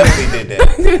don't I wanna see definitely did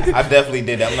that. I definitely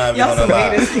did that. I'm not even Y'all gonna some lie.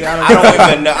 haters. Yeah, I don't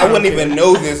even know. I wouldn't even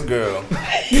know this girl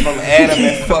from Adam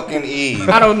and fucking Eve.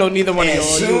 I don't know neither one of And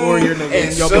y'all, you or your nigga.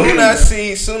 And Y'all soon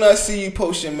both- I see you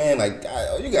post your man like,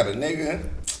 oh, you got a nigga.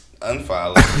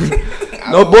 Unfollow.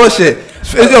 No bullshit.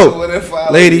 Yo, wouldn't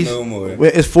follow ladies, you no more.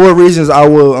 it's 4 reasons I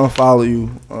will unfollow you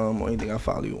on anything I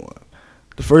follow you on.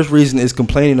 The first reason is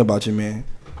complaining about your man.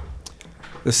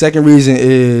 The second reason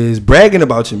is bragging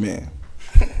about your man.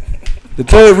 The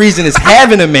third reason is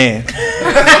having a man.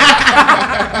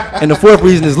 And the fourth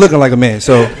reason is looking like a man.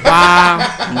 So, wow.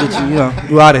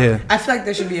 you out of here. I feel like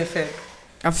there should be a fit.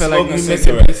 I feel Smoking like you missing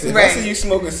cigarettes. pieces. If I see you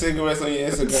smoking cigarettes on your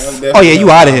Instagram, Oh yeah,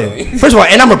 you out of here. definitely First of all,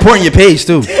 and I'm reporting your page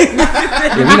too.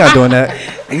 Yeah, we not doing that.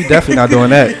 We definitely not doing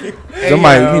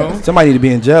that. Somebody need to be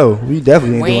in jail. We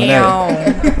definitely ain't doing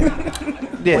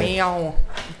that. Yeah.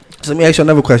 So let me ask you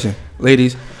another question,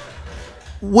 ladies.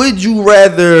 Would you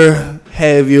rather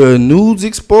have your nudes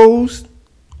exposed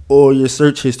or your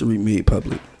search history made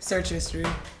public? Search history.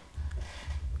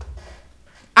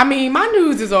 I mean, my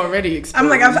news is already exposed. I'm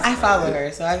like, I follow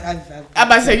her, so I'm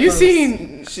about to say, you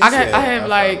seen? She I said,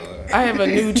 have a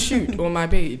nude shoot on my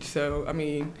page. So I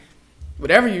mean,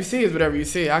 whatever you see is whatever you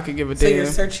see. I could give a So damn. your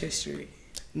search history.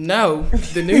 No,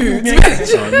 the nudes.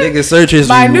 Nigga, search history.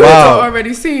 My nudes Wow. are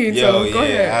already seen. Yo, so go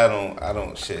ahead. I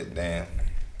don't shit, damn.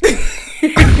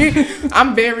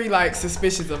 I'm very like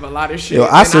suspicious of a lot of shit. Yo,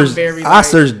 I search. Very, I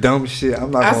search dumb shit.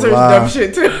 I'm not I gonna search lie. dumb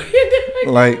shit too.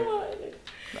 Like,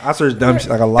 I search dumb shit,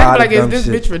 like a lot like, of dumb is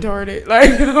this shit. bitch retarded?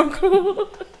 Like, I'm cool.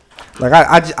 Like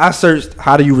I searched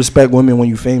how do you respect women when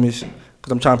you famous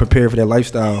because I'm trying to prepare for that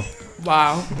lifestyle.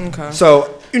 Wow. Okay.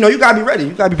 So you gotta be ready.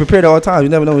 You gotta be prepared all the time. You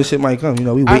never know when shit might come. We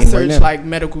I waiting search right now. like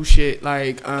medical shit,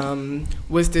 like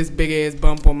what's this big ass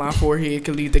bump on my forehead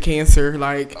could lead to cancer.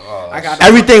 Like I got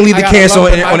everything lead to I got a cancer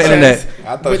lump on in my the internet. chest.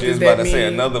 I thought What you was does about that to say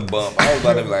mean? another bump. I was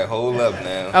about to be like, hold up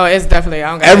now. Oh, it's definitely. I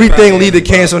don't got Everything lead to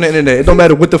cancer on the internet. It don't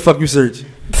matter what the fuck you search.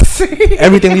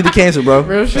 Everything lead to cancer, bro.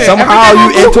 Real shit. Somehow Everything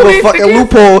you on into Google a leads to fucking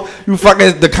loophole. You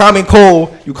fucking the common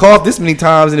cold. You coughed this many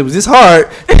times and it was this hard.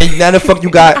 And now the fuck you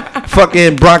got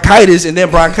fucking bronchitis, and then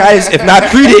bronchitis, if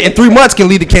not treated in 3 months, can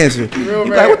lead to cancer. You be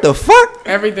like, what the fuck?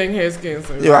 Everything has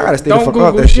cancer. Yo, I gotta stay the Don't fuck Google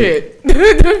off that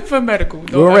shit. for medical. Where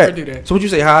Don't we're ever at. do that. So what you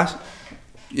say, Haas?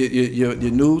 Your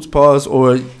nudes, pause,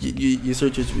 or your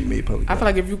search history be made public? I feel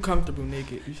like if you comfortable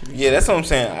naked, you should be. Yeah, that's what I'm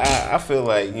saying. I feel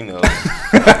like,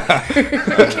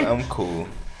 I'm cool.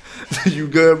 You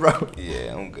good, bro?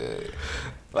 Yeah, I'm good.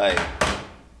 Like,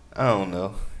 I don't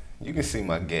know. You can see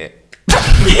my gap.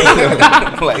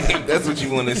 Like, that's what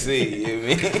you want to see. You know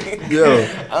what I mean? Yo.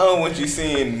 I don't want you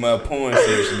seeing my porn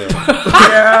search though.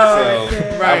 Yeah,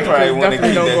 So I probably want to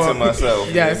keep that to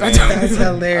myself. Yes, you know what I mean? That's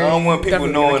hilarious. I don't want people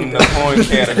Definitely knowing the porn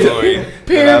category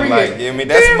that I like. You know what I mean?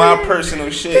 That's my personal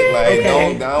shit. Like,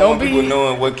 I don't want people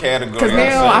knowing what category. Because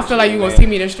now I feel like you gonna see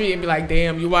me in the street and be like,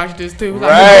 "Damn, you watch this too?"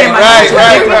 Like, Right.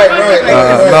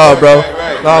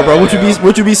 No, bro.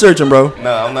 What you be searching, bro?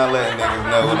 No, I'm not letting niggas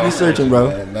know. What you be searching,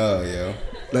 bro? No, yo.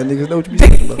 Let niggas know what you be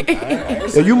searching, bro.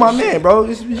 Yo, you my man, bro. I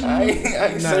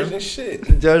ain't searching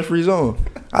shit. Judge free zone.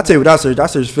 I tell you what I search. I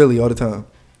search Philly all the time.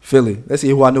 Philly. Let's see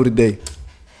who I know today.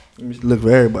 Let me look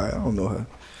for everybody. I don't know her.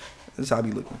 That's how I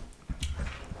be looking.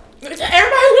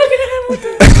 Everybody looking at him with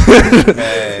the.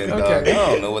 Man, dog, Okay. I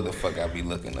don't know what the fuck I be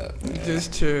looking up. Man.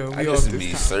 Just chill. I We just off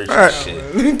be this searching Alright.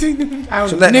 shit.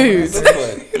 So let News.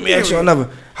 me ask you another.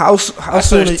 How I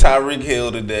soon? searched Tyreek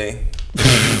Hill today.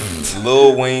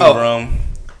 Lil Wayne drum.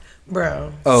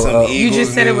 Bro. Some You Eagles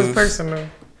just said it was news. personal. You know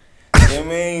what I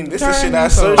mean? This is shit I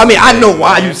search. I mean, I know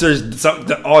why you search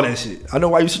all that shit. I know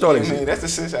why you search all that I mean, shit. that's the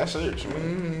shit I search,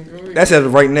 man. That's as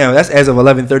of right now. That's as of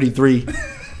 11:33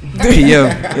 p.m.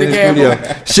 in the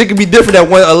studio. Shit could be different at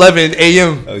 1:11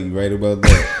 a.m. Oh, you right about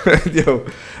that? Yo,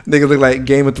 nigga look like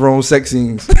Game of Thrones sex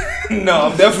scenes. No,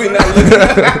 I'm definitely not looking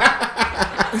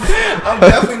I'm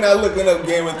definitely not looking up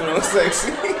Game of Thrones sex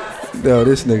scenes. Yo,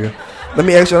 this nigga. Let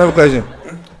me ask you another question.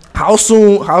 How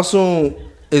soon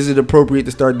is it appropriate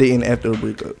to start dating after a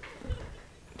breakup?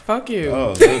 Fuck you.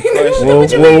 Oh, good question. Whoa,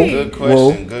 whoa, Good question.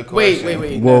 whoa. Good question.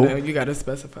 Wait. Whoa. No, you gotta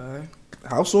specify.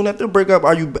 How soon after a breakup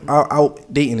are you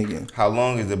out dating again? How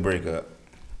long is the breakup?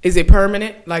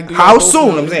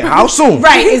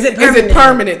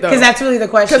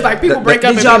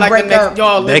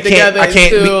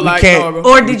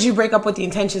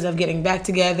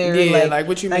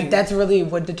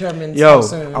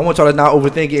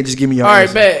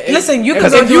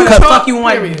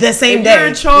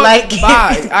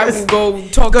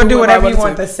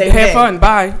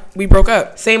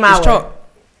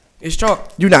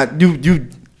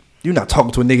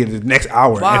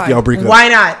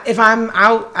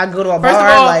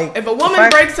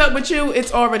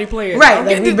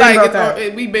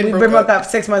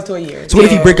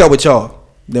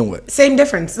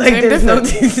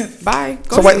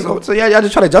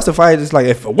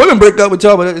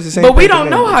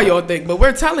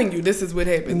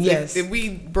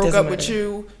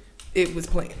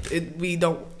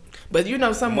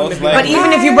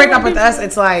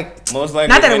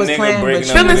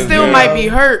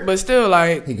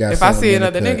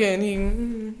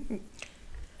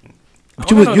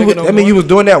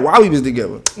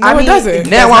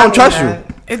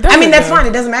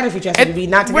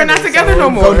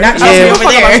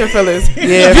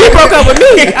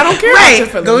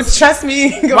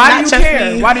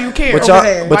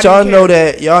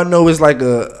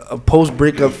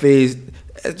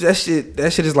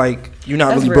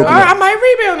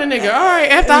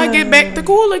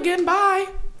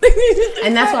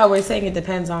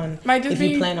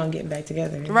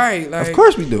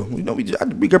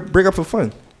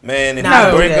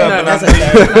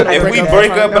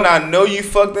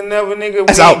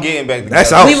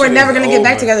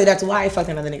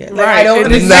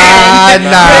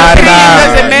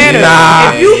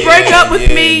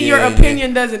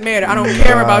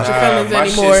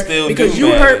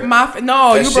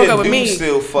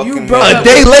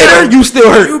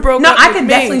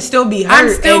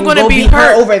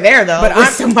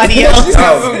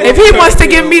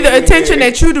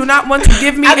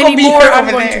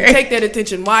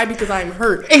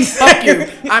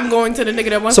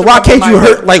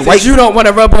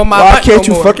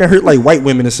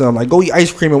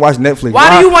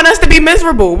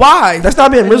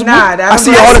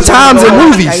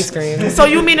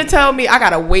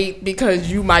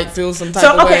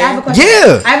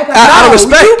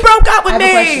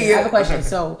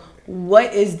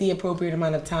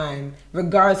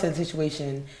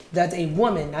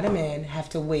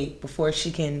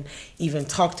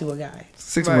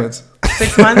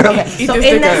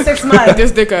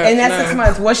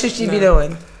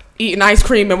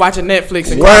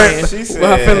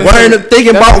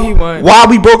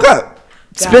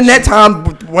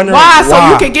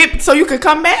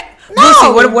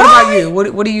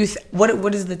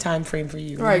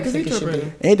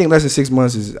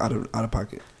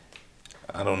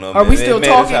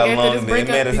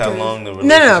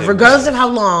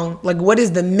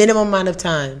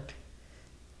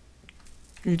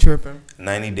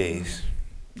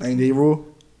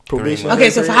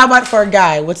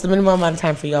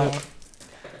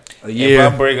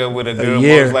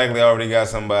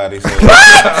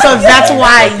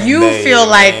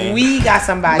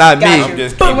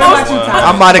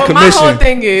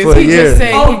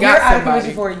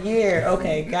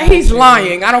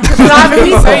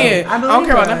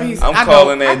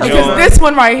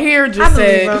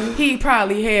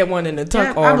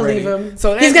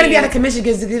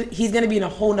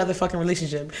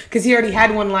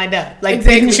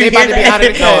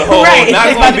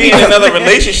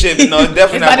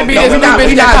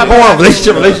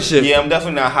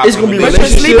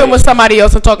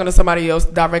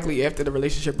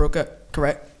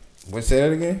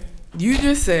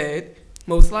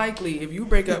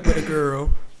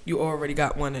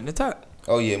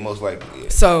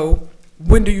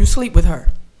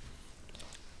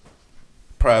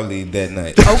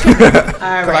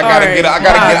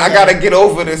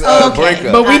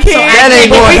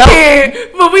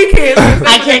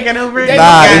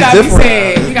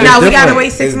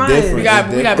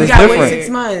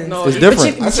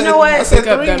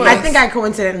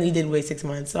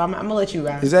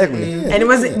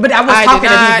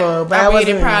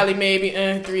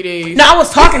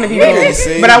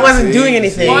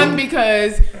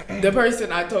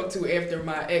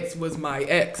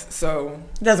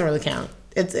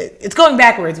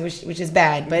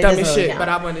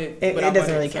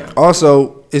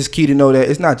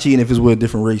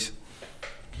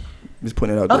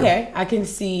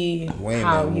 see Wait a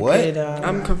how minute, you what? could.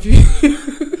 I'm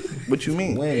confused. What you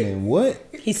mean? Wait a minute, what?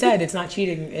 He said it's not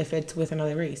cheating if it's with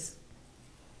another race.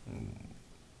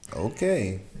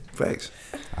 Okay. Facts.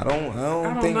 I don't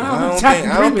know.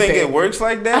 think it works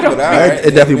like that. But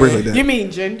It definitely works like that. You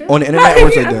mean gender? On the internet, it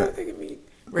works like that.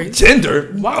 Race?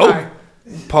 Gender? Why? Oh.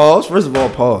 Pause. First of all,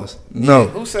 pause. No.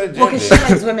 Who said Well, gender? because she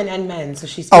likes women and men, so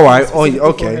she's. All right. speaking Oh, specifically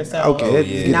for okay. herself. Okay. Oh, Let's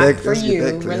yeah. get Not that- for let's get you.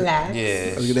 that clear. Relax.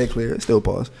 Yeah. Let's get that clear. Still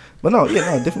pause. But no,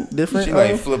 different. She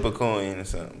like flip a coin or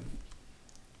something.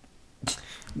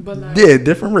 But like, Yeah,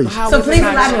 different race. how So is it please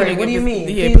not elaborate. cheating What do you if mean?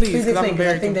 it's- Yeah, Please please, explain. I'm 'Cause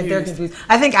very I think that they're confused. confused.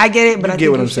 I think I get it, but You I get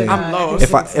think what you I'm should, saying. I'm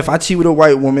lost. If I cheat with a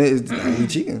white woman, it's I ain't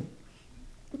cheating.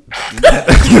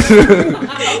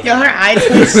 Yo, her eye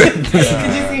twitch. Did you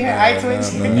see her eye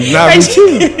twitch? Not me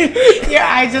too. Your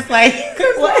eye just like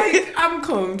what? Like, I'm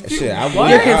confused. Shit, I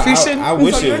What?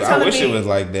 wish So you're it telling wish it me was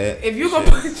like that. If you go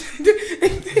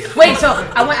Shit. Wait, so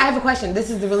I have a question. This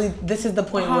is the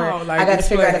point where Oh, like, I got to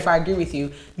figure out explain. if I agree with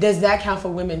you. Does that count for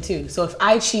women too? So if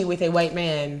I cheat with a white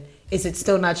man, is it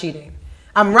still not cheating?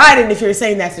 I'm riding if you're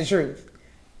saying that's the truth.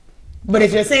 But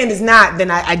if you're saying it's not, then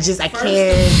I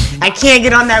can't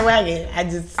get on that wagon.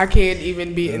 I can't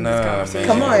even be in this conversation.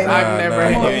 Come on. I've never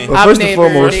Well, first and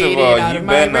foremost, First of all, out you of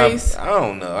my better not. race. I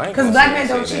don't know. Because black men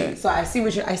don't cheat. So I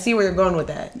see where you're going with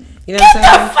that. You know what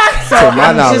I'm saying? So To my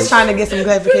I'm knowledge. just trying to get some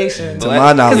clarification. To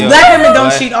my knowledge. Because black women don't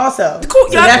Black- cheat also. Cool,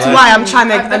 So y'all- that's why I'm trying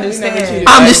to I've definitely never understand. cheated.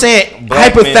 I'm just saying,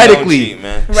 Black men don't hypothetically cheat,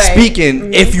 man. Right.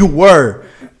 speaking, if you were,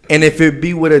 and if it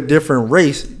be with a different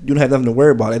race, you don't have nothing to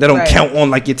worry about it. That don't Right. count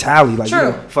on like your tally. Like, True. you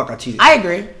know, fuck, I cheated. I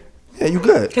agree. Yeah, you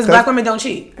good. Because black women don't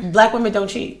cheat. Black women don't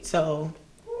cheat. So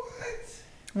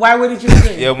why wouldn't you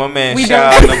agree? Yo, my man, We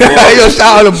shout don't- on the boy. Yo,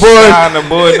 shout out the boy. Shout on the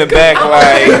boy in the back,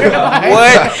 like,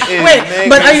 what is Wait,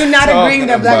 but are you not niggas agreeing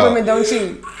that talking black about? women don't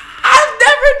cheat? I've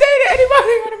never dated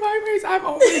anybody out of my race. I've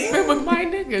always been with my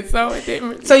niggas, so it didn't.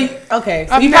 Really So you, okay,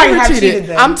 so I've you probably never have cheated. cheated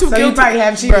then. I'm too So guilty. You probably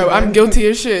have cheated, bro. I'm then. guilty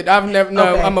as shit. I've never.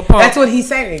 No, Okay. I'm a punk. That's what he's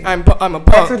saying. I'm a punk.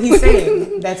 That's what he's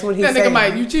saying. That's what he's That saying. nigga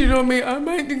might, you cheated on me. I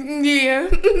might, yeah.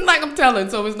 Like I'm telling,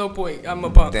 so it's no point. I'm a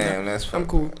punk. Damn, that's I'm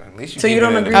cool. At least So you keep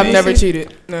don't it in agree the I've with basics. never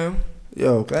cheated. No.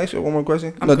 Yo, can I ask you one more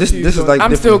question? I'm No, this confused is on- like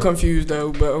I'm different. still confused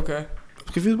though, but okay.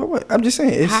 Confused by what? I'm just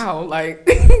saying. It's, How? Like,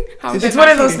 how is It's that one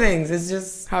not of those cheating? things. It's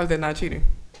just How is that not cheating?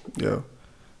 Yo,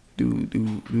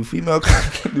 do female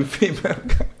do female.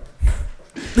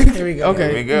 here we go. Here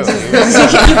Okay. we go. You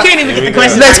can't even get the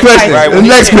question. Next question. Right, when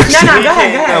Next he can't- question. No, go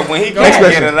ahead, go ahead. No, when he Go can't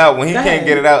ahead. get it out, when he Go can't ahead.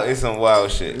 get it out, it's some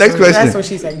wild shit. Next question. That's what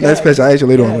she said. Go Next ahead. question. I ask you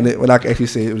later Go on ahead. when I can actually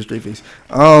say it with a straight face.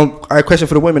 All right, question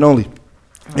for the women only.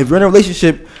 If you're in a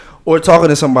relationship or talking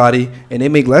to somebody and they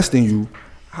make less than you,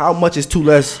 how much is too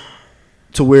less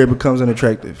to where it becomes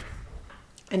unattractive?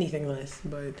 Anything less,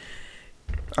 but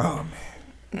Oh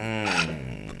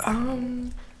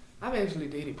I've actually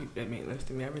dated people that made less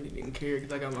than me. I really didn't care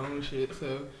because I got my own shit.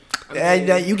 So. I man,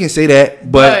 mean, you can say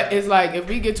that, but it's like if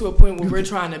we get to a point where we're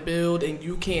trying to build and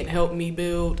you can't help me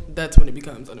build, that's when it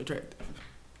becomes unattractive.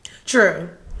 true.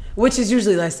 Which is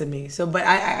usually less than me. So, but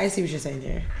I see what you're saying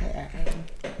there.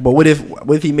 but what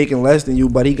if he making less than you,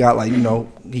 but he got like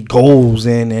he goals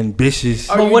and ambitious.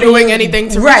 Are But you what doing anything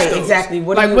to reach right? those? Exactly.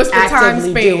 What Like, are you what's the time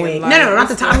actively span? doing? Like, No, not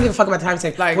what's the time. I don't give a fuck about the time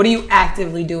span. Like- What are you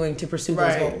actively doing to pursue those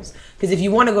Right. goals? Because if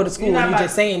you want to go to school, You're not you're like-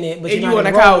 just saying it, but and you're you not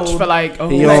on the couch enrolled. for like a whole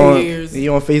He 2 on years. he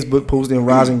on Facebook posting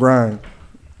rise and grind.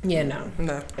 Yeah, no.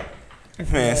 No,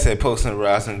 Man said posting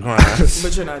rise and grinds.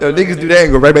 but you're not. Yo, doing niggas it. do that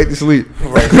and go right back to sleep.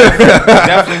 Right,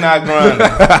 definitely not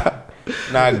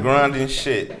grinding. Not grinding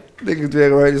shit. Niggas do that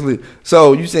and go right to sleep.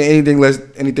 So you say anything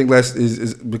less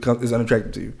is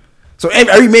unattractive to you. So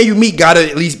every man you meet gotta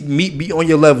at least be on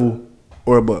your level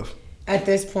or above. At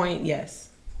this point, yes.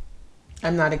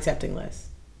 I'm not accepting less.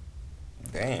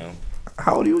 Damn.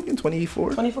 How old are you again?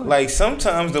 24? 24. Like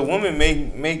sometimes the woman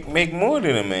make more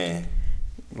than a man.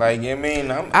 Like I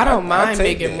mean, I don't mind I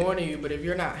take making that. more than you, but if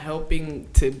you're not helping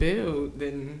to build,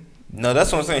 then No, that's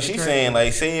what I'm saying. She's saying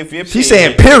like, say if you're She's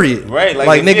saying period. right?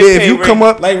 Like, nigga, your if pay you come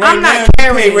up- like right I'm not now,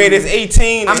 carrying pay rate is you.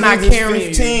 18. I'm and not his is carrying you.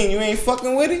 15. You ain't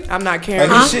fucking with it. I'm not Like caring.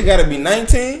 this shit gotta be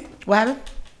 19. What happened?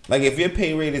 Like if your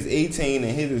pay rate is 18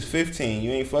 and his is 15,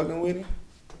 you ain't fucking with it.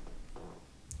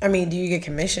 I mean, do you get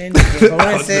commission? Do you get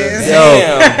bonuses?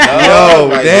 Yo,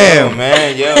 Like, damn. yo,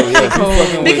 man, yo, if you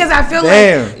fucking Because with, I feel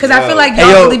Damn. like, because I feel like Hey,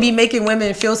 y'all yo. really be making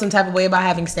women feel some type of way about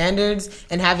having standards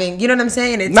and having, you know what I'm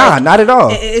saying? It's Nah, like, not at all.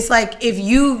 It's like if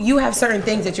you have certain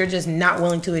things that you're just not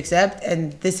willing to accept,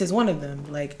 and this is one of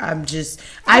them. Like I've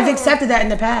accepted that in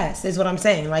the past. Is what I'm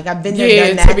saying. Like I've been there, Yeah,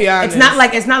 done that. to be honest.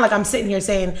 It's not like I'm sitting here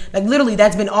saying like literally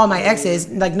that's been all my exes.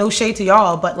 Like no shade to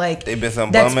y'all, but like They been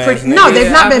some that's bum pretty. ass No, niggas?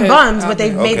 they've not I've been had- bums, I've but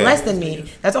they've had- made Okay. less than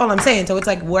me. That's all I'm saying. So it's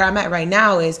like where I'm at right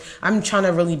now is I'm trying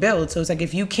to really build. So it's like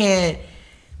if you can't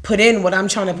put in what I'm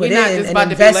trying to put We're not in just and about to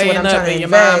be invest what laying I'm up trying to in your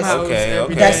mom's invest. house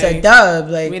every That's day. a dub.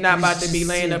 Like, We're not about to be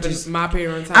laying up in my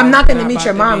parents' house. I'm not gonna We're meet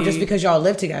your about to mom be- just because y'all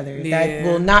live together. Yeah. That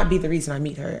will not be the reason I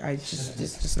meet her.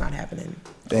 Just not happening.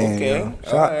 Damn, Okay, yo.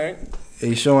 all right.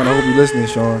 Hey, Sean, I hope you listening,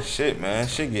 Sean. Shit, man,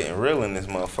 shit getting real in this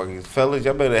motherfucker. Fellas,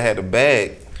 y'all better have the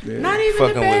bag. Not even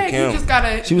Fucking the with bag. Kim. You just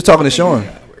gotta. She was talking to Sean.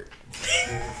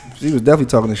 She was definitely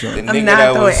talking to Sean. The I'm nigga not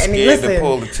that was throwing any- scared to listen.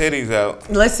 pull the titties out.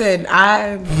 Listen,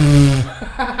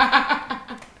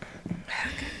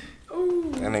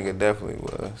 That nigga definitely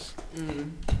was.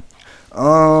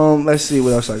 Let's see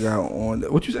what else I got on.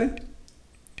 What you say?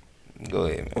 Go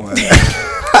ahead, man.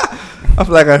 I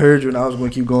feel like I heard you and I was going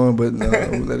to keep going, but no,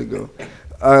 I'm gonna let it go.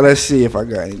 Let's see if I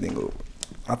got anything over.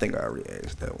 I think I already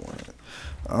asked that one.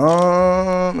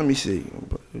 Let me see.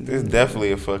 This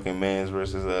definitely a fucking man's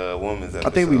versus a woman's episode.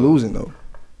 I think we losing though.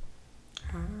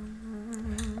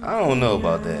 I don't know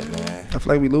about that, man. I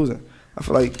feel like we losing. I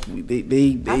feel like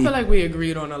they I feel like we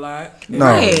agreed on a lot. No,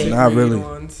 Right. not Agreed really.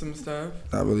 On some stuff.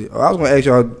 Not really. Oh, I was gonna ask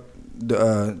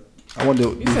y'all. I wanted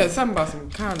to. You said something about some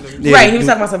condoms. Yeah, right, he was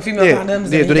talking about some female condoms. Yeah, and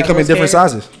do he they got come in real different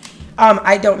scared. sizes?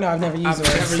 I don't know. I've never used one.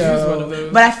 never so, used one of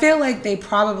those. But I feel like they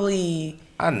probably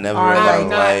I never are in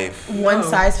my like life. one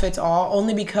size fits all.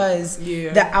 Only because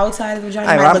the outside of the vagina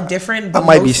Hey, might I'm- look different. I But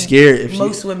might be most- scared if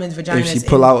most women's vaginas if she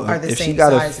pull out are the if same she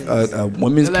got sizes. a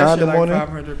women's Unless you're condom like on her.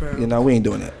 500 pounds. You know, we ain't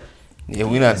doing that. Yeah,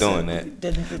 we not doing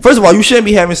that. First of all, you shouldn't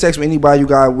be having sex with anybody you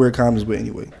gotta wear condoms with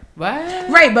anyway. What?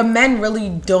 Right, but men really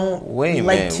don't Wait,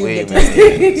 like man, to wait, get man.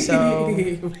 tested.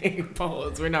 So Wait,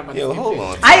 pause. We're not about Yo, to hold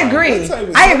on. I agree.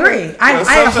 I agree. I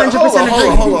 100%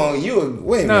 agree. Hold on. You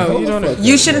wait a No, minute. you don't agree.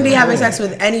 You shouldn't be having sex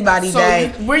with anybody So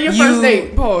that where your you- first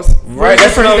date? Pause. Right,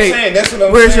 that's what I'm saying. That's what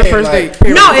I'm Where's saying. your first Like, date?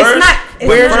 Period. No, it's not.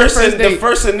 Where's your first first date? The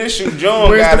first initial joint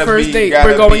Where's gotta the first be, date?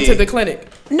 gotta We're going be- to the clinic.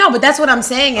 No, but that's what I'm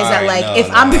saying is that Alright, like no, if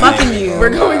no, I'm no, fucking no. you, We're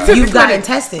going to you've the gotten clinic.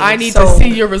 tested. I need So- to see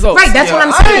your results. Right, that's Yo, what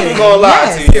I'm I saying. ain't even gonna lie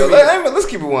Yes. to you. Let's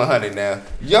keep it 100 now.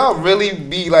 Y'all really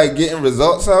be like getting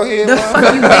results out here? The man?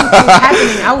 fuck you think is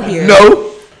happening out here? No.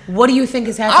 What do you think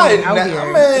is I happening out man, here?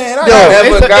 I Yo,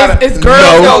 never got it's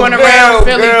girls going around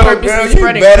Philly purposely you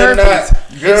spreading better herpes.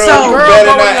 not, girl, So- you Girl better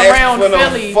going not ask around for no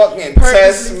Philly fucking purposely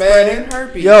test, spreading man.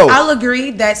 herpes. Yo, I'll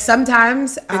agree that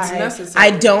sometimes necessary.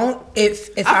 I don't if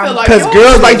I I'm feel like because y'all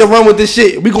girls should- like to run with this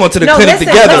shit. We going to the No, clinic listen,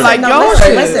 together. listen, Like, no, y'all listen,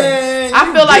 should. listen. Man, I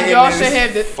you feel like getting y'all this should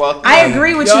have the. fucking- I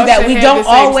agree with you Y'all that should we have don't the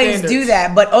same always do standards.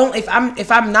 that, but only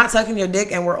if I'm not sucking your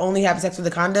dick and we're only having sex with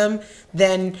a condom,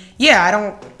 then yeah,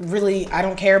 I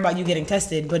don't care about you getting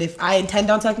tested. But if I intend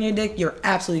on sucking your dick, you're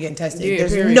absolutely getting tested. Yeah,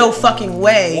 There's period. no fucking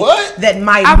way What? that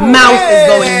my I will- mouth is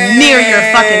going near your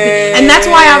fucking, and that's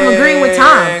why I'm agreeing with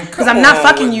Tom because I'm Come not on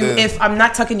fucking with you the- if I'm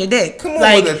not sucking your dick. Come on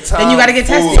like with the then you gotta get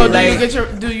tested. tomfoolery. So do you Like, get your?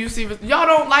 Do you see? Y'all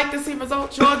don't like to see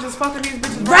results. Y'all just fucking these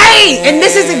bitches. right, and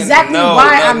this is exactly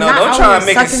why I'm not Don't try always and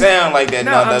make it sucking. sound like that.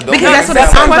 No, don't because make that's it what it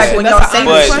sound sounds like that. when That's y'all an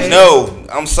say honest this But shit.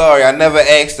 no, I'm sorry. I never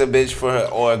asked a bitch for her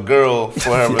or a girl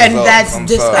for her results. And that's I'm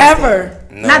disgusting. sorry. Ever.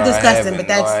 No, Not I disgusting, haven't. but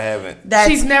that's No, I haven't. that's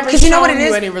She's never because you know what it shown you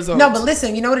is. any results. No, but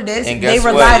listen, you know what it is. And They guess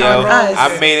relied what, yo? on us.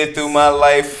 I made it through my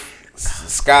life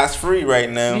scotch free right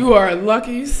now. You are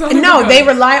lucky. Son. And no, they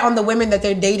rely on the women that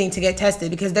they're dating to get tested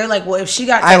because they're like, well, if she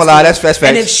got tested, I ain't gonna lie, that's facts.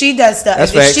 and if she does stuff,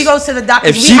 That's if facts. she goes to the doctor,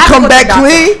 If we she have to come go to the back doctor.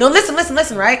 clean? No,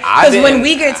 listen, right? I Because when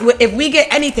didn't. if we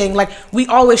get anything, like we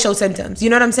always show symptoms. You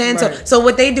know what I'm saying? Right. So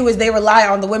what they do is they rely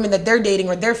on the women that they're dating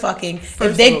or they're fucking.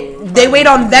 First If of all, they wait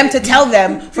on them to tell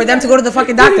them for them to go to the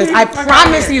fucking doctors. I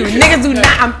promise you, niggas do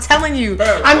not. I'm telling you.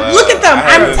 Well, Look at them. I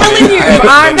I'm haven't telling been- you. I haven't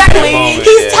I'm been to the clean. moment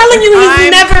He's yet. telling you he's I'm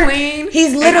never. clean,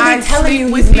 He's and literally I telling sleep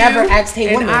you with he's never you, asked hey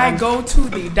and woman. I go to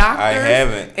the doctor. I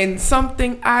haven't. And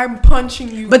something I'm punching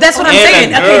you. But that's what I'm And a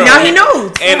saying. Okay, girl- now he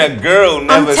knows. And a girl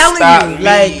never telling stopped you, me.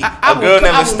 like, I A girl will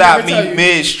never stopped never tell me you.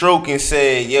 mid-stroke and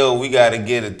said, "Yo, we gotta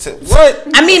get a tip." What?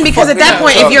 I mean, because Fuck at that we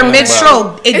point, if you're talking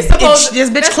mid-stroke, It's supposed, this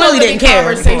bitch that's clearly supposed to be didn't care.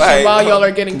 Conversation Like, while y'all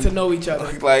are getting to know each other.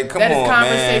 Like, come That is on,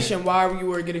 conversation while you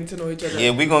were getting to know each other.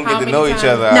 Yeah, we gonna How get to many know each times-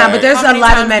 other. Nah, alright. but there's How a many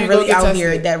lot of times men you go really get out tested?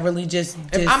 here that really just.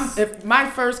 If my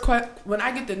first question, when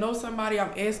I get to know somebody, I'm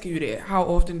asking you that. How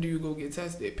often do you go get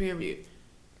tested? Period.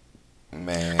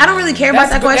 Man, I don't really care about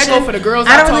that question. That go for the girls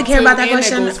I don't I really talk care to, about that and that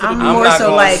question. goes for the I'm I'm more not so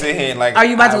gonna like, sit here and like, are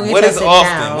you about to get what is tested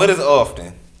often? now? What is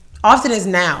often? Often is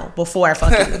now before I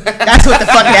fuck you. That's what the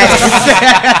fuck that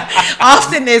is.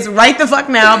 Often is right the fuck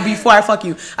now before I fuck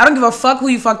you. I don't give a fuck who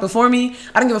you fucked before me.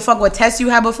 I don't give a fuck what tests you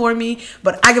had before me.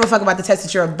 But I give a fuck about the test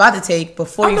that you're about to take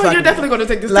before you know fuck you're me. definitely going to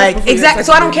take this Like, test before exactly. you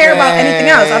So I don't care about anything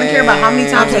else. I don't care about how many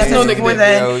times you got No tested nigga before did.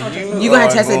 that. Yo, You gonna are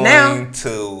test it now? going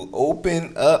to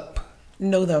open up.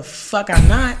 No, the fuck I'm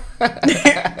not.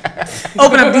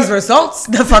 open up these results.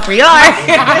 The fuck we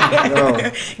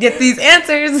are. Get these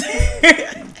answers.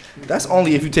 That's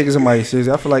only if you take somebody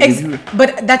seriously. I feel like if you.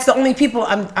 But that's the only people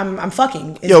I'm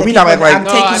fucking. Yo, we not act like. I'm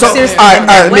taking So, all seriously. right.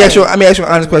 Let me ask you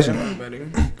an honest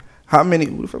question. How many?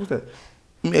 What the fuck was that?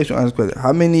 Let me ask you an honest question.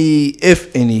 How many,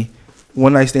 if any,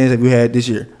 one night stands have you had this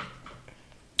year?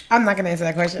 I'm not gonna answer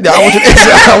that question. Yeah, I want you to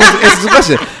answer the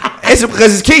question. Answer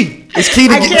because it's key. It's key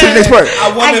to get to the next part.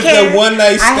 I wonder if the one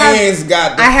night stands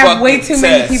got the I have way fucking too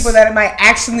many test. people that might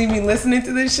actually be listening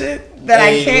to this shit that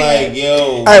I can't. Like, yo,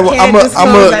 All right, well, can't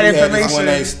disclose that we had this information. one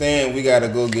night stand. We gotta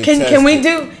go get Can tested. we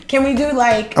do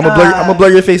like? I'm gonna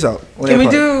blur your face out. on Can that we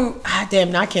part. do?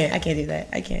 Damn, no, I can't do that.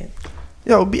 I can't.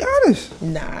 Yo, be honest.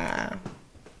 Nah.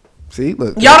 See,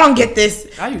 look. Y'all don't get this.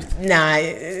 I used to.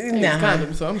 Nah.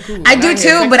 Condom, so I'm cool. I do ain't too,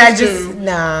 had but I sex just too.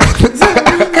 nah.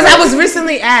 Because I was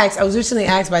recently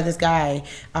asked by this guy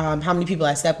how many people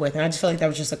I slept with, and I just felt like that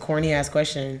was just a corny ass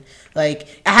question.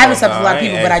 Like I haven't slept with a lot of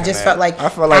people, but I just felt like I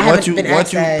feel like once you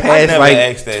pass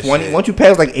like 20, once you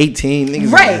pass like 18,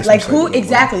 niggas right, like who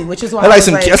exactly? Which is why that's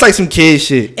I like was that's like some kid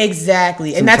shit.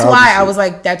 Exactly, Some and that's childish why I shit. was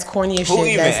like, that's corny as Who shit.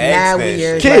 even That's asked mad that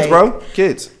weird. Kids, like, bro,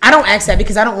 kids. I don't ask that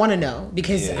because I don't want to know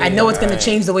because I know it's gonna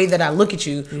change the way that I look at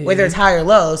you, whether it's high or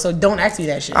low. So don't ask me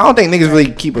that shit. I don't think niggas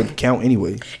really keep a count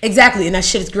anyway. Exactly, and that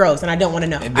shit is gross, and I don't want to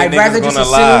know. then I'd niggas rather just gonna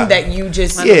assume lie. that you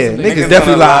just Niggas definitely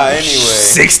gonna lie. anyway.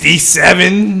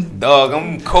 67 Dog,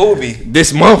 I'm Kobe.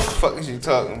 this month. What the fuck is you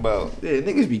talking about? Yeah,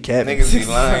 niggas be capping. Niggas be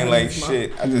lying like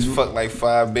shit. I just fucked like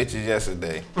 5 bitches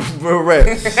yesterday. Real rap.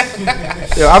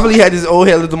 Yo, I really had this old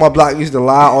head lived on my block. Used to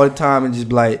lie all the time and just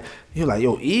be like, he was like,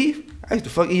 yo, Eve? I used to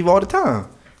fuck Eve all the time.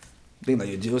 They like,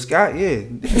 yo, Jill Scott? Yeah.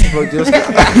 Fuck Jill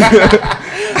Scott.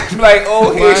 Like,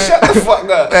 oh, here, shut the fuck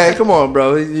up. Hey, come on,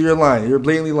 bro. You're lying. You're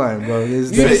blatantly lying, bro. You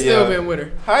still been with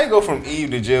her. How you go from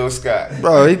Eve to Jill Scott?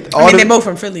 Bro, they're both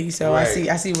from Philly, so Right.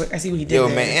 I see what he did. Yo,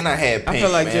 there. man, and I had Pink, I feel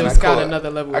like man. Jill I Scott caught- another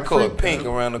level I of caught freak, Pink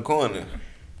though. around the corner.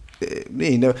 They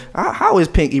ain't never, how is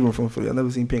Pink even from Philly? I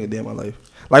never seen Pink a day in my life.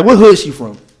 Like, what hood she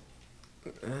from?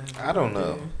 I don't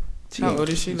know. How old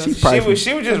is she? She She was just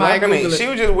Somebody rocking it. Google it. She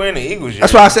was just wearing the Eagles shirt.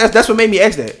 That's why I said. That's what made me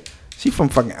ask that. She from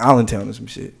fucking Allentown or some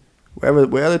shit.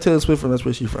 Wherever Taylor Swift from, that's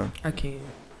where she from. I can't.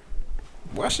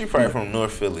 Why she probably from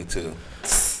North Philly too?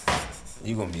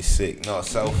 You gonna be sick. No,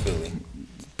 South Philly.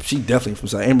 She definitely from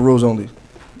South. Amber Rose only.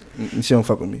 And she don't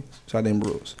fuck with me. Shout out to Amber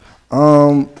Rose.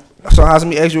 So let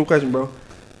me ask you a question, bro.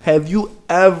 Have you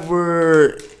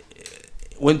ever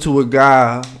went to a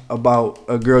guy about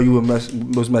a girl you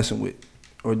was messing with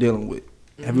or dealing with?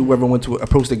 Have you ever went to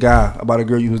approached a guy about a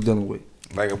girl you was dealing with?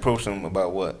 Like approach them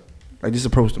about what? Like just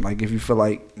approach them. Like if you feel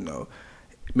like, you know,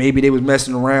 maybe they was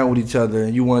messing around with each other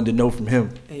and you wanted to know from him.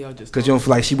 Because you don't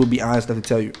feel like she would be honest enough to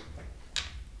tell you.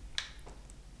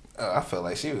 I felt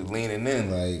like she was leaning in,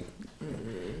 like,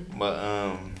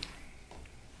 but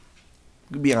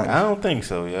Be honest. I don't think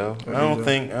so, yo. I don't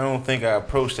think I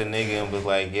approached a nigga and was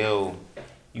like, yo,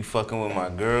 you fucking with my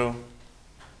girl.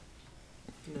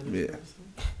 Yeah.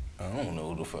 I don't know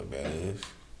who the fuck that is.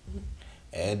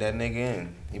 Add that nigga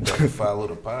in. He better follow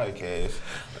the podcast.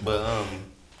 But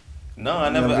no, I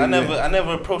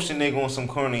never approached a nigga on some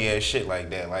corny ass shit like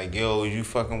that. Like, yo, you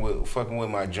fucking with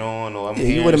my John, or I'm Yeah,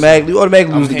 hearing you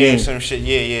automatically lose the hearing game. some shit.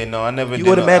 Yeah, no, I never. You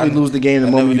did automatically lose the game the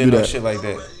I moment never you did do no that. shit like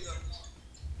that.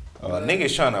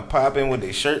 Niggas trying to pop in with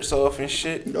their shirts off and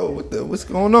shit. Yo, what's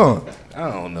going on? I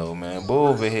don't know, man. Boy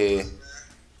over here.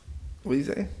 What you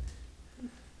say?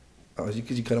 Oh,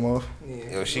 could you cut him off?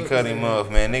 Yo, she cut him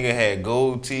off, man. Nigga had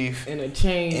gold teeth And a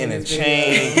chain.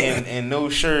 and no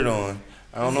shirt on.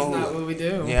 I don't know. This is not what we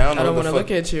do. Yeah, I don't want know to what the look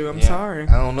at you. I'm yeah, sorry.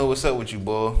 I don't know what's up with you,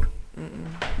 boy.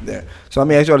 Yeah. So let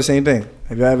me ask y'all the same thing.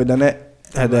 Have y'all ever done that?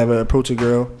 Had to ever approach a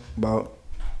girl about,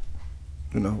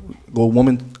 you know, go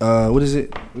woman? What is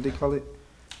it? What they call it?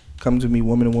 Come to me,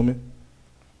 woman to woman.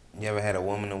 You ever had a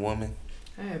woman to woman?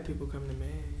 I had people come to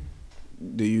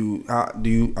me.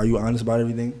 Are you honest about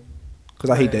everything? Cause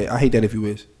I hate that. I hate that if you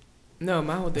is. No,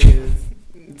 my whole thing is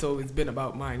it's always been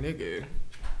about my nigga.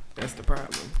 That's the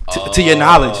problem. To your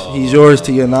knowledge, he's yours.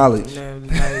 To your knowledge. No,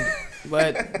 like,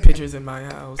 what pictures in my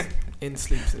house and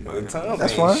sleeps in my house.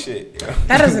 That's fine. Shit,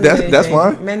 That doesn't. That's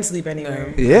fine. Men sleep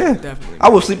anywhere. Yeah, definitely. I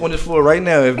would sleep on this floor right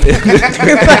now. If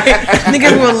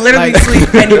Niggas will literally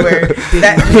sleep anywhere.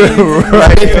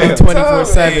 Right.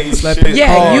 24/7. Slept in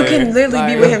Yeah, car, you can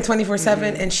literally be with him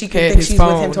 24/7, and she can think she's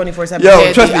with him 24/7.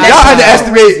 Yo, trust me, y'all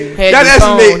underestimate. Y'all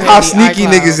underestimate how sneaky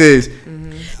niggas is.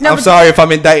 No, I'm sorry if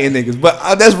I'm indicting niggas,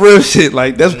 but that's real shit.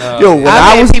 Like that's yo. When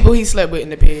I I was people he slept with in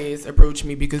the past approach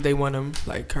me because they want him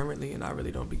like currently, and I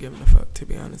really don't be giving a fuck. To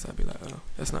be honest, I'd be like, oh,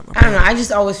 that's not my. I don't know. I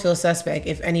just always feel suspect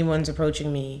if anyone's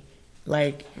approaching me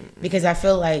like because I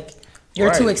feel like you're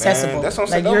Right, too man. accessible. That's what I'm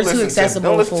like saying. Don't you're listen too to- accessible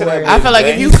don't listen to for. that I feel like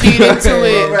if you feed into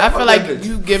it, I feel Fuck like that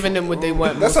you giving them what they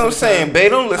want. That's most what I'm of the saying, time.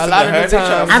 babe. Don't listen A lot to of her. the They trying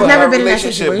time, to I've fuck never our been in that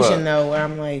relationship situation up. though where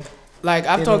I'm like. Like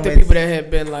I've dealing talked to with- people that have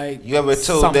been like. You ever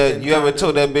told that? something You ever kinda,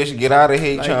 told that bitch get out of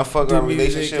here? You like, trying to fuck do our music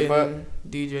relationship up? and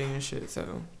DJ and shit. So.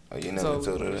 Oh, you never it's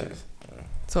told her always that. bitches.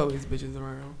 It's always bitches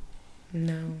around.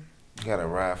 No. You gotta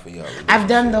ride for y'all. I've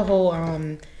done the whole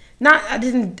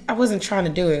I wasn't trying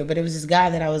to do it, but it was this guy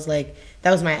that I was like,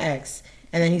 that was my ex.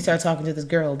 And then he started talking to this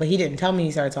girl, but he didn't tell me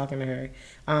he started talking to her.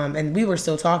 And we were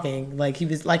still talking. Like he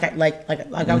was like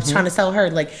I was trying to tell her,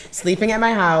 like sleeping at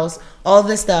my house, all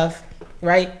this stuff,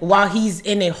 right? While he's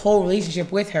in a whole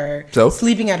relationship with her, So?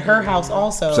 sleeping at her house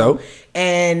also. So?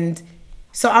 And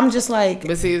so I'm just like,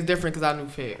 But see, it's different because I knew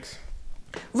facts.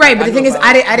 right, but I the thing know is, about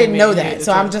I didn't me know and that, the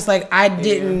so I'm two. just like, I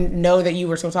didn't know that you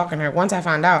were still talking to her. Once I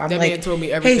found out, I'm That like, man told me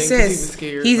hey everything 'cause he was sis,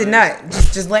 scared, he's a like- nut,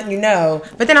 just letting you know.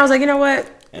 But then I was like, you know what?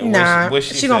 And Nah, what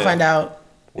she she gonna said? find out.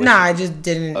 What Nah, she- I just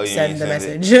didn't Oh, you send ain't the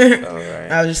send message. it? Oh,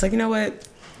 right. I was just like, you know what?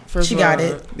 First She of all, got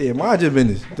it. Yeah, mind your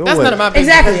business. Don't That's worry. none of my business.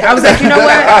 Exactly. I was like, you know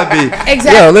what?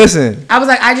 Exactly. Yo, listen. I was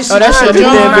like, I just. Oh, that's your remove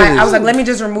job. my- I was like, let me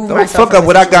just remove Don't myself. fuck up from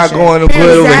what the I got situation. going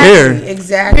good over here.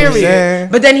 Exactly.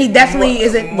 Period. But then he definitely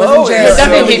was in Mo jail. is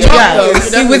And then so hit me drunk, up.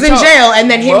 though. He was in jail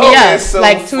and then hit Mo me up is so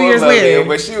like 2 years full of later. it,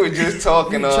 but she was just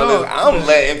talking all this. I'm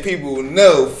letting people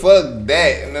know, fuck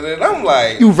that. And then I'm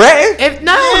like, You ratting? If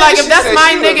no, Yeah, like she if that's said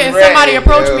my she was nigga and somebody ratting,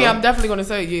 approach yo. me, I'm definitely gonna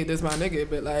say, yeah, this my nigga.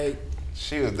 But like,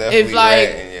 she was definitely like-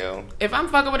 ratting, yo. if I'm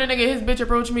fucking with a nigga, his bitch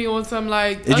approach me on some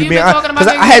like, Did oh, you you be been honest? talking about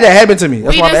Because I niggas? had that happen to me.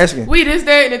 That's We why I'm this- asking. We this,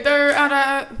 that, and the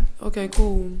third. Okay,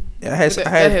 cool. Yeah, I had, But I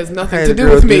had, that has nothing I had to a do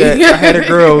girl with do me. that. I had a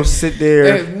girl sit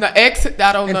there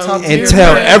I don't know. talk to and you.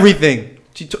 tell everything.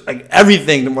 She took like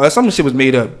everything. Some shit was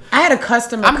made up. I had a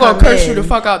customer. I'm gonna come curse you in the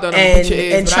fuck out though. and, your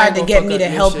ass, and but I tried ain't to gonna get fuck me up to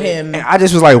your help shit. him. And I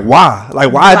just was like, why?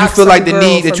 Like, why did you block feel like some the girl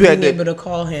need that from you had being to? able to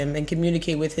call him and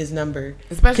communicate with his number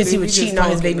Especially because he if was we cheating just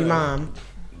on his talking, baby though. mom.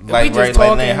 Like just right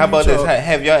talking, now, how you about this? talk.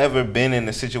 Have y'all ever been in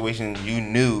a situation you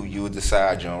knew you would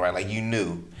decide John, right? Like you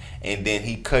knew, and then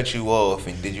he cut you off,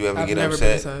 and did you ever I've get never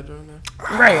upset? been inside on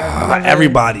that. Right.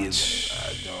 Everybody is.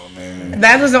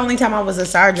 That was the only time I was a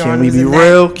sergeant. Can we be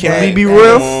real? Can we be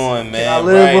real? Come on, man. Can I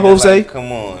live with Right, Jose? like,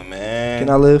 come on, man. Can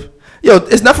I live? Yo,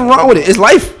 it's nothing wrong with it. It's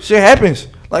life. Shit happens.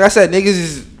 Like I said, niggas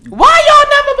is Why y'all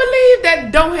never believe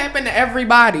that don't happen to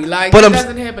everybody? Like But it I'm-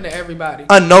 doesn't happen to everybody.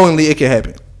 unknowingly it can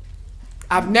happen.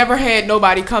 I've never had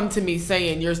nobody come to me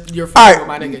saying you're All fucking right, with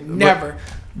my nigga. Never.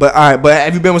 But all right, but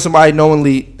have you been with somebody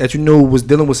knowingly that you knew was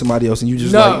dealing with somebody else, and you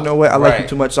just No. like, you know what, I like you Right.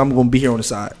 too much, so I'm gonna be here on the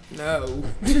side. No.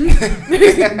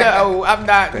 No, I'm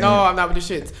not. No, I'm not with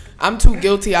the shits. I'm too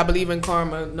guilty. I believe in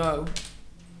karma. No.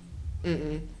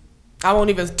 I won't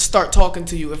even start talking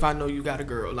to you if I know you got a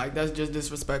girl. Like that's just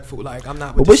disrespectful. Like I'm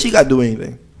not. But With what the she shits. got to do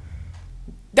anything?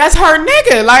 That's her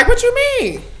nigga. Like what you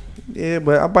mean? Yeah,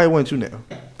 but I probably want you now.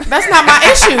 That's not my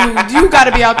issue. You got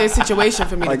to be out there situation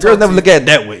for me. Like to girls talk never to look at it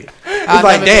that way. It's I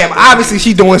like, never damn, look at it. obviously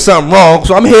she doing something wrong,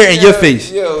 so I'm here in your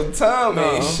face. Yo, Tom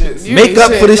ain't shit. You Make ain't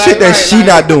up for the Like, shit that right, she like-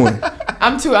 not doing.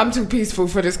 I'm too peaceful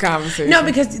for this conversation. No,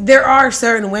 because there are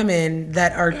certain women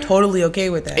that are totally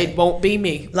okay with that. it won't be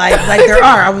me. Like there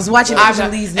are. I was watching Angela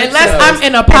Lee's next Unless shows, I'm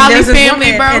in a and poly there's this family,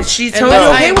 woman, bro. and she's Unless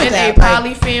totally okay I'm with in that. a Like,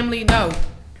 poly family, no.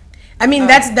 I mean,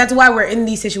 that's why we're in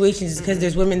these situations, because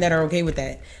there's women that are okay with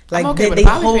that. Like okay with they a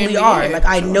poly wholly family, are. yeah, Like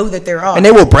I know that there are, And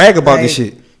they will brag about Like, this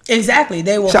shit. Exactly,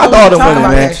 they will. Shout out to all them talk women,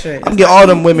 about man. that shit. I'm getting all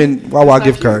them women Wawa Not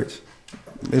gift cute. cards.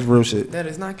 It's real shit. That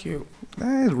is not cute.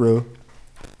 Nah, it's real.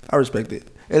 I respect it.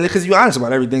 And because you're honest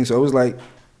about everything, so it was like,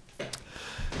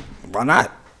 why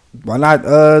not? Why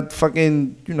not?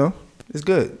 Fucking, you know, it's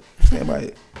good. Stand by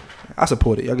it. I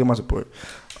support it. Y'all get my support.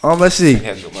 Let's see.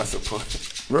 Yeah, get my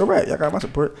support. Real rap. Y'all got my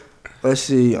support. Let's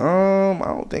see. I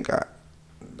don't think I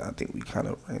think we kind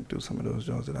of ran through some of those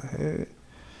jobs that I had.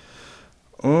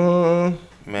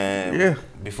 Man, Yeah.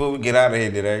 Before we get out of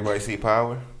here, did everybody see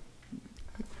Power?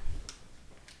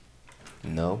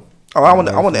 No. Oh, I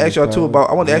want to ask y'all too about.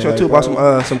 I want to ask y'all too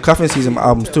about some Cuffing Season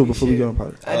albums too before we get on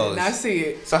podcast. I did not see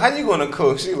it. So how you gonna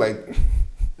coach? She like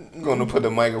gonna put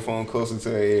the microphone closer to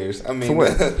her ears. I mean, For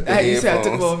what? the You said I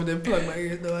took headphones. them off and then plug my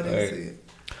ears. No, I didn't Right. see it.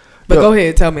 But Yo. go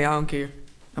ahead, tell me. I don't care. I'm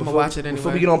Before- gonna watch it anyway.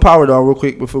 Before we get on Power, though, real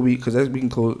quick, because we can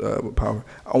close with Power.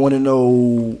 I want to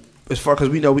know as far because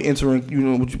we know we entering, you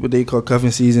know, what they call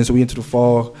cuffing season, so we into the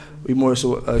fall. We more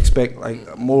so expect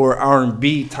like more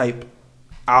R&B type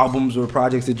albums or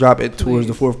projects to drop it towards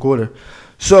the fourth quarter.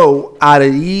 So out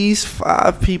of these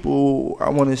 5 people, I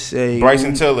want to say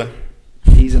Bryson Tiller.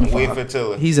 He's in the Wait 5. for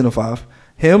Tiller. He's in the 5.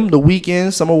 Him, The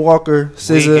Weeknd, Summer Walker,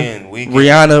 SZA, Weeknd.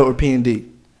 Rihanna, or P&D.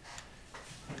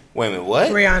 Wait a minute, what?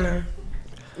 Rihanna.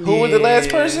 Who was the last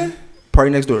person?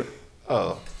 Party Next Door.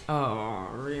 Oh.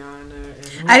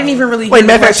 I didn't even really. Wait,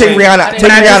 matter of fact, take Rihanna.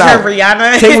 Take Rihanna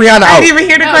out. Take Rihanna out. I didn't even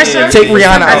hear the question. Take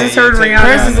Rihanna out. I just heard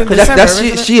Rihanna. Because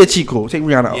that's she a cheat code. Take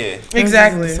Rihanna out. Yeah.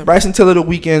 Exactly. Bryson Tiller, The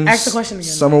Weeknd. Ask the question again.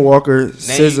 Summer Walker,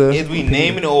 SZA. Is we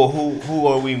naming or who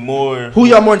are we more? Who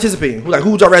y'all more anticipating?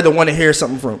 Who y'all rather want to hear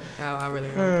something from?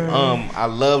 I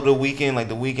love The Weeknd. Like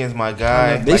The Weeknd's my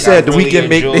guy. They like, said The Weeknd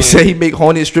They said he make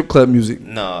haunted strip club music.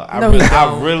 No,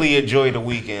 I really enjoy The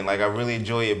Weeknd. Like I really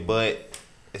enjoy it, but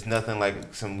it's nothing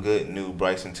like some good new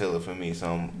Bryson Tiller for me.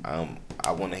 So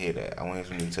I want to hear that. I want to hear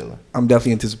some new Tiller. I'm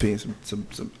definitely anticipating some.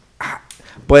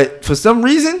 But for some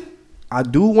reason, I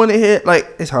do want to hear.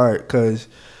 Like it's hard because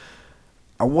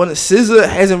I want to. SZA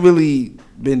hasn't really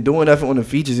been doing nothing on the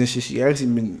features and shit. She actually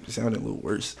been sounding a little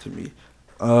worse to me.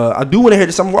 I do want to hear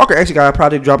that. Summer Walker actually got a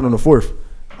project dropping on the 4th,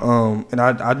 and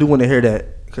I do want to hear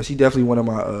that because she definitely one of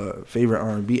my favorite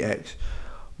R&B acts.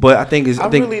 But I think I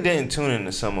really didn't tune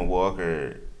into Summer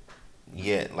Walker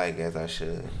yet, like as I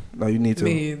should. No, you need to.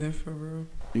 Me either, for real.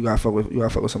 You gotta fuck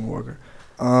with Summer Walker.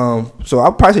 So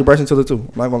I'll probably say Bryson Tiller too.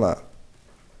 I'm not gonna lie.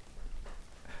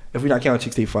 If we're not counting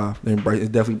Chick State 5, then it's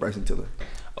definitely Bryson Tiller.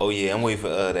 Oh yeah, I'm waiting for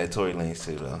that Tory Lanez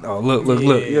too though. Oh look.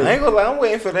 Yeah. I ain't gonna lie, I'm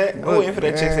waiting for that. I'm waiting for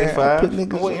that Chick State 5.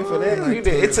 I'm waiting for that.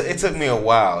 It took me a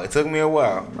while.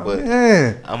 But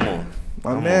I'm on.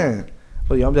 My man.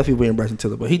 But yeah, I'm definitely waiting Bryson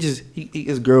Tiller. But he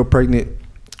his girl pregnant.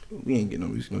 We ain't getting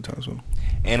no music no time soon.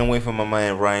 And I'm waiting for my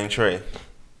man Ryan Trey.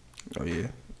 Oh yeah,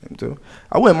 him too.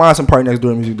 I wouldn't mind some Party Next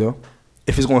Door music though,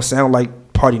 if it's gonna sound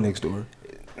like Party Next Door.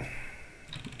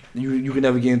 You can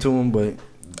never get into him, but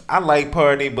I like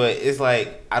Party, but it's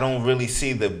like I don't really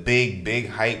see the big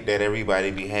hype that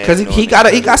everybody be having. Because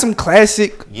he got some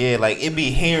classic. Yeah, like it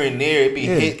be here and there.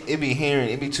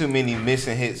 It be too many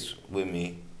missing hits with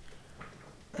me.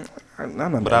 I'm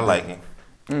not mad but I like him.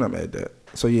 I'm not mad at that.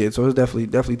 So yeah, so it's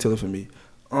definitely Tiller for me.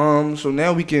 So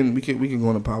now we can go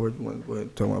on to Power. You want to go ahead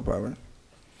and talk about Power?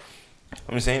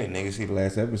 I'm just saying it, nigga. See the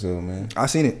last episode, man. I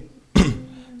seen it.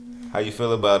 How you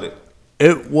feel about it?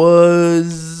 It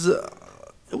was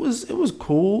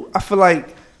cool. I feel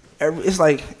like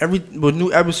every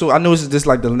new episode. I know this is just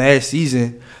like the last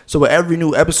season. So with every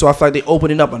new episode, I feel like they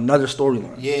opening up another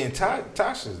storyline. Yeah, and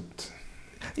Tasha's.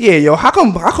 Yeah, yo, how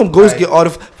come Ghost get all the?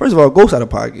 First of all, Ghost out of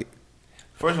pocket.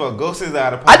 First of all, Ghost is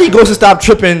out of pocket. I need Ghost to stop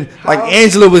tripping. Like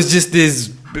Angela was just this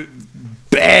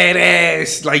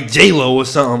badass, like J-Lo or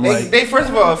something. They first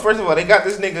of all, they got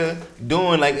this nigga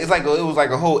doing like it was like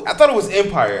a whole. I thought it was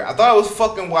Empire. I thought I was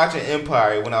fucking watching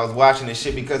Empire when I was watching this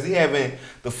shit because he having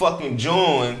the fucking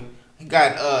joint. He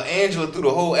got Angela through the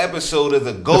whole episode as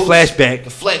a ghost. The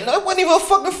flashback. No, it wasn't even a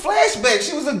fucking flashback.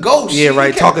 She was a ghost. Yeah,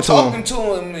 right. Talking to him.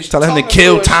 Telling him to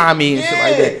kill Tommy and shit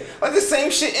like that. Like the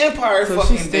same shit Empire so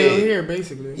fucking she's still did. Here,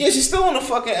 basically. Yeah, she's still on the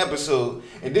fucking episode.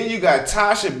 And then you got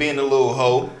Tasha being a little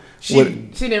hoe. She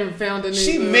never found a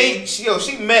nigga.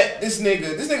 She met this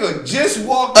nigga. This nigga just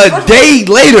walked. A day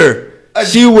later,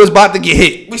 she was about to get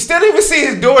hit. We still didn't even see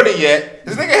his daughter yet.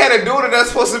 This nigga had a daughter that's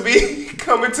supposed to be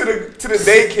coming to the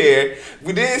daycare.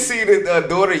 We didn't see the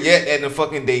daughter yet at the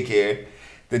fucking daycare.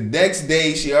 The next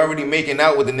day, she already making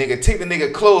out with the nigga. Take the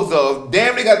nigga clothes off.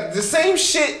 Damn, they got the same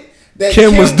shit that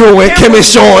Kim was doing. Kim and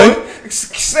Sean.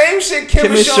 Same shit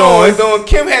Kim and Sean was doing.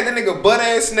 Kim had the nigga butt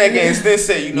ass nigga and then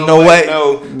said, you know what?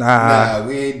 No, nah,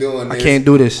 we ain't doing this. I can't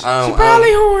do this. She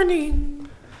probably horny.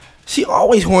 She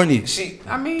always horny.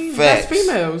 That's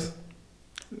females.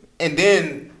 And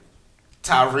then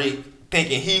Tyreek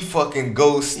thinking he fucking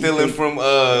goes stealing from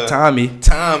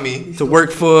Tommy to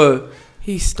work for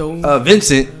he stole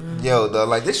Vincent. Yo, though,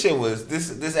 like this shit was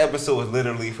this episode was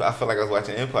literally. I feel like I was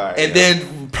watching Empire. And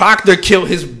then Proctor killed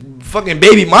his fucking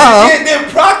baby mom. And then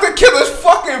Proctor killed his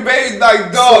fucking baby.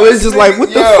 Like, dog. So it's just like, what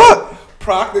the fuck?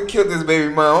 Proctor killed his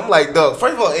baby mom. I'm like, dog.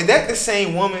 First of all, is that the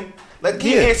same woman? Like,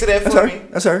 can you answer that for me?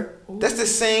 That's her. That's the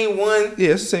same one.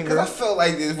 Yeah, it's the same girl. Because I felt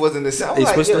like this wasn't the same. I was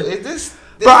like, yo, is this?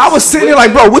 Bro, I was sitting there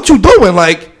like, bro, what you doing?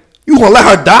 Like, you gonna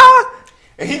let her die?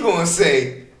 And he gonna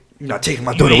say, you're not taking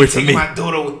my daughter away from me. My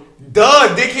daughter.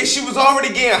 Duh, dickhead. She was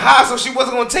already getting high, so she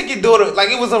wasn't gonna take your daughter. Like,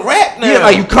 it was a rap now. Yeah,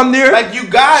 like you come there, like you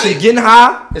got it. She getting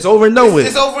high. It's over and done with.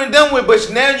 It's over and done with. But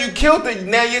now you killed her.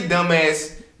 Now your dumb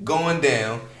ass going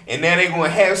down, and now they gonna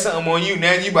have something on you.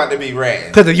 Now you about to be ratting.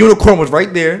 Because the unicorn was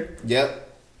right there. Yep.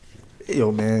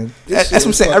 Yo, man. That's what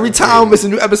I'm saying. Every time it's a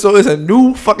new episode, it's a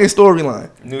new fucking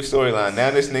storyline. New storyline.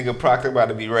 Now this nigga Proctor about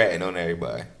to be ratting on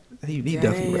everybody. He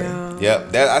definitely ratting.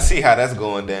 Yep. I see how that's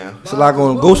going down. It's a lot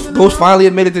going on. Ghost finally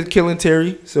admitted to killing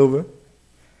Terry Silver.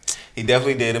 He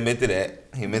definitely did admit to that.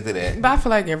 He admitted that. But I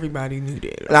feel like everybody knew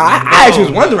that. Now, I actually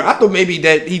was wondering. I thought maybe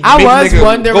that he. I was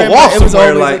wondering, go off but it was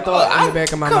somewhere, always like, a thought in the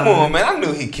back of my mind. Come on, man. I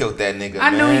knew he killed that nigga.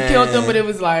 I knew he killed him, but it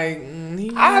was like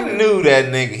I knew that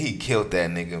nigga. He killed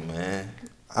that nigga, man.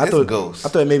 I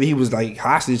thought maybe he was like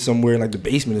hostage somewhere in like the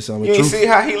basement or something. You ain't see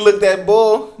how he looked at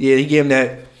Bull? Yeah, he gave him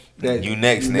that you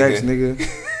next nigga.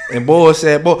 And Bull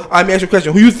said, "Bull, let me ask you a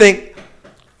question. Who you think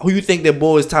that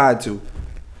Bull is tied to?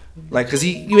 Like, cause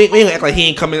you ain't act like he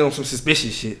ain't coming in on some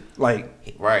suspicious shit. Like,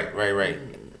 right.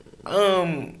 I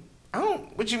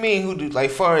don't. What you mean? Who do? Like,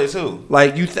 far as who?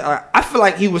 Like I feel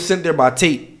like he was sent there by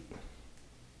Tate.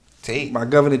 By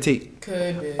Governor Tate.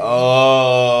 Could be.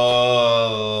 Oh,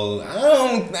 I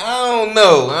don't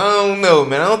know,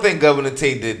 man. I don't think Governor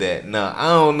Tate did that. No, I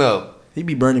don't know. He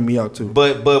be burning me out too.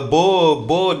 But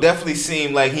Bull definitely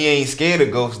seemed like he ain't scared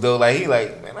of ghosts though. Like he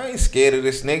like, man, I ain't scared of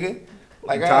this nigga.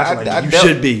 Like I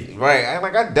should be. Right.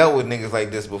 I dealt with niggas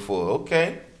like this before.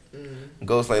 Okay.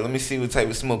 Ghost like, let me see what type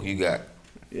of smoke you got.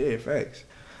 Yeah, facts.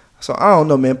 So I don't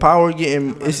know, man. Power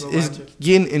getting it's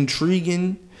getting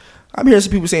intriguing. I'm hearing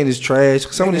some people saying it's trash.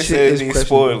 Some of this shit is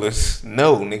questionable. Spoilers.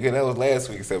 No, nigga, that was last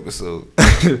week's episode.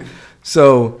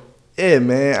 So yeah,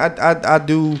 man, I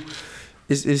do.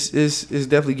 It's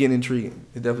definitely getting intriguing.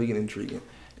 It's definitely getting intriguing.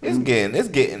 It's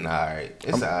getting all right.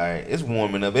 It's all right. It's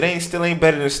warming up. It still ain't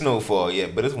better than Snowfall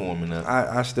yet, but it's warming up.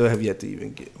 I still have yet to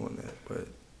even get on that, but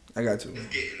I got to. It's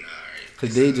getting all right.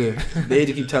 Cause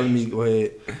Deja keep telling me go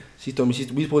ahead. She told me she's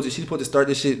supposed to start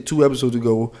this shit 2 episodes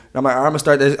ago. And I'm like, I'm gonna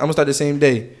start the same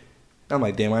day. I'm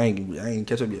like, damn, I ain't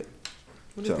catch up yet.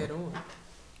 What is that on?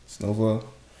 Snowfall.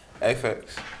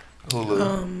 FX.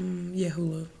 Hulu. Yeah,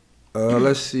 Hulu.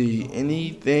 Let's see.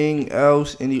 Anything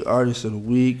else? Any artist of the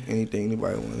week? Anything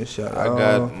anybody want to shout out? I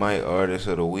got my artist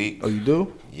of the week. Oh, you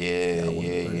do?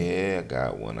 Yeah. I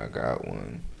got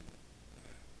one.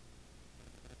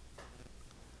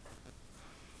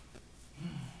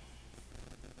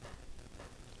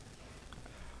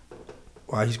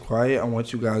 While he's quiet, I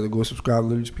want you guys to go subscribe to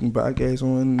Literally Speaking Podcast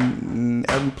on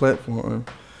every platform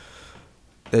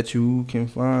that you can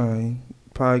find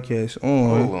podcasts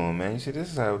on. Hold on, man. You see,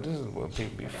 this is what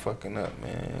people be fucking up,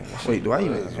 man. Wait, do I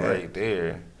even have right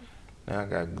there? Now I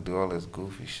gotta do all this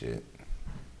goofy shit.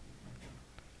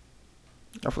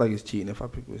 I feel like it's cheating if I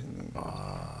pick this name.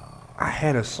 I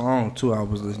had a song too I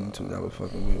was listening to that I was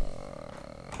fucking with.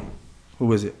 Who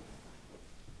was it?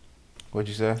 What'd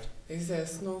you say? He said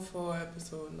Snowfall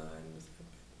episode 9 was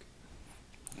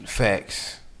epic.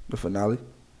 Facts. The finale.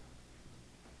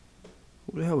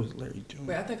 Who the hell was Larry June?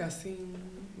 Wait, I think I seen.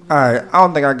 All right, I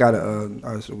don't think I got a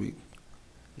artist of the week.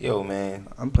 Yo, man,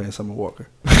 I'm playing Summer Walker.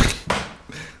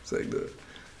 It's like that.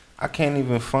 I can't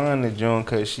even find the joint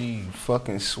because she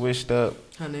fucking switched up.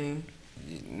 Her name?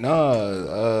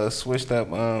 No, switched up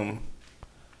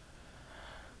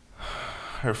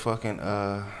her fucking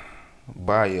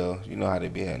bio. You know how they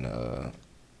be having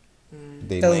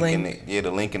they the linking link. it. Yeah,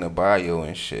 the link in the bio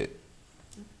and shit.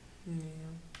 Yeah.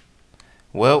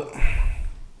 Well,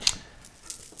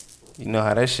 you know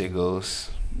how that shit goes.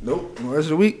 Nope. The rest of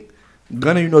the week,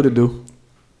 Gunna, you know what to do.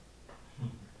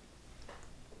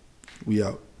 We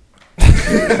out.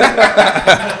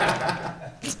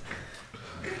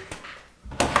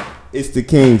 It's the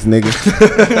Kings,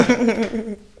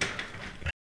 nigga.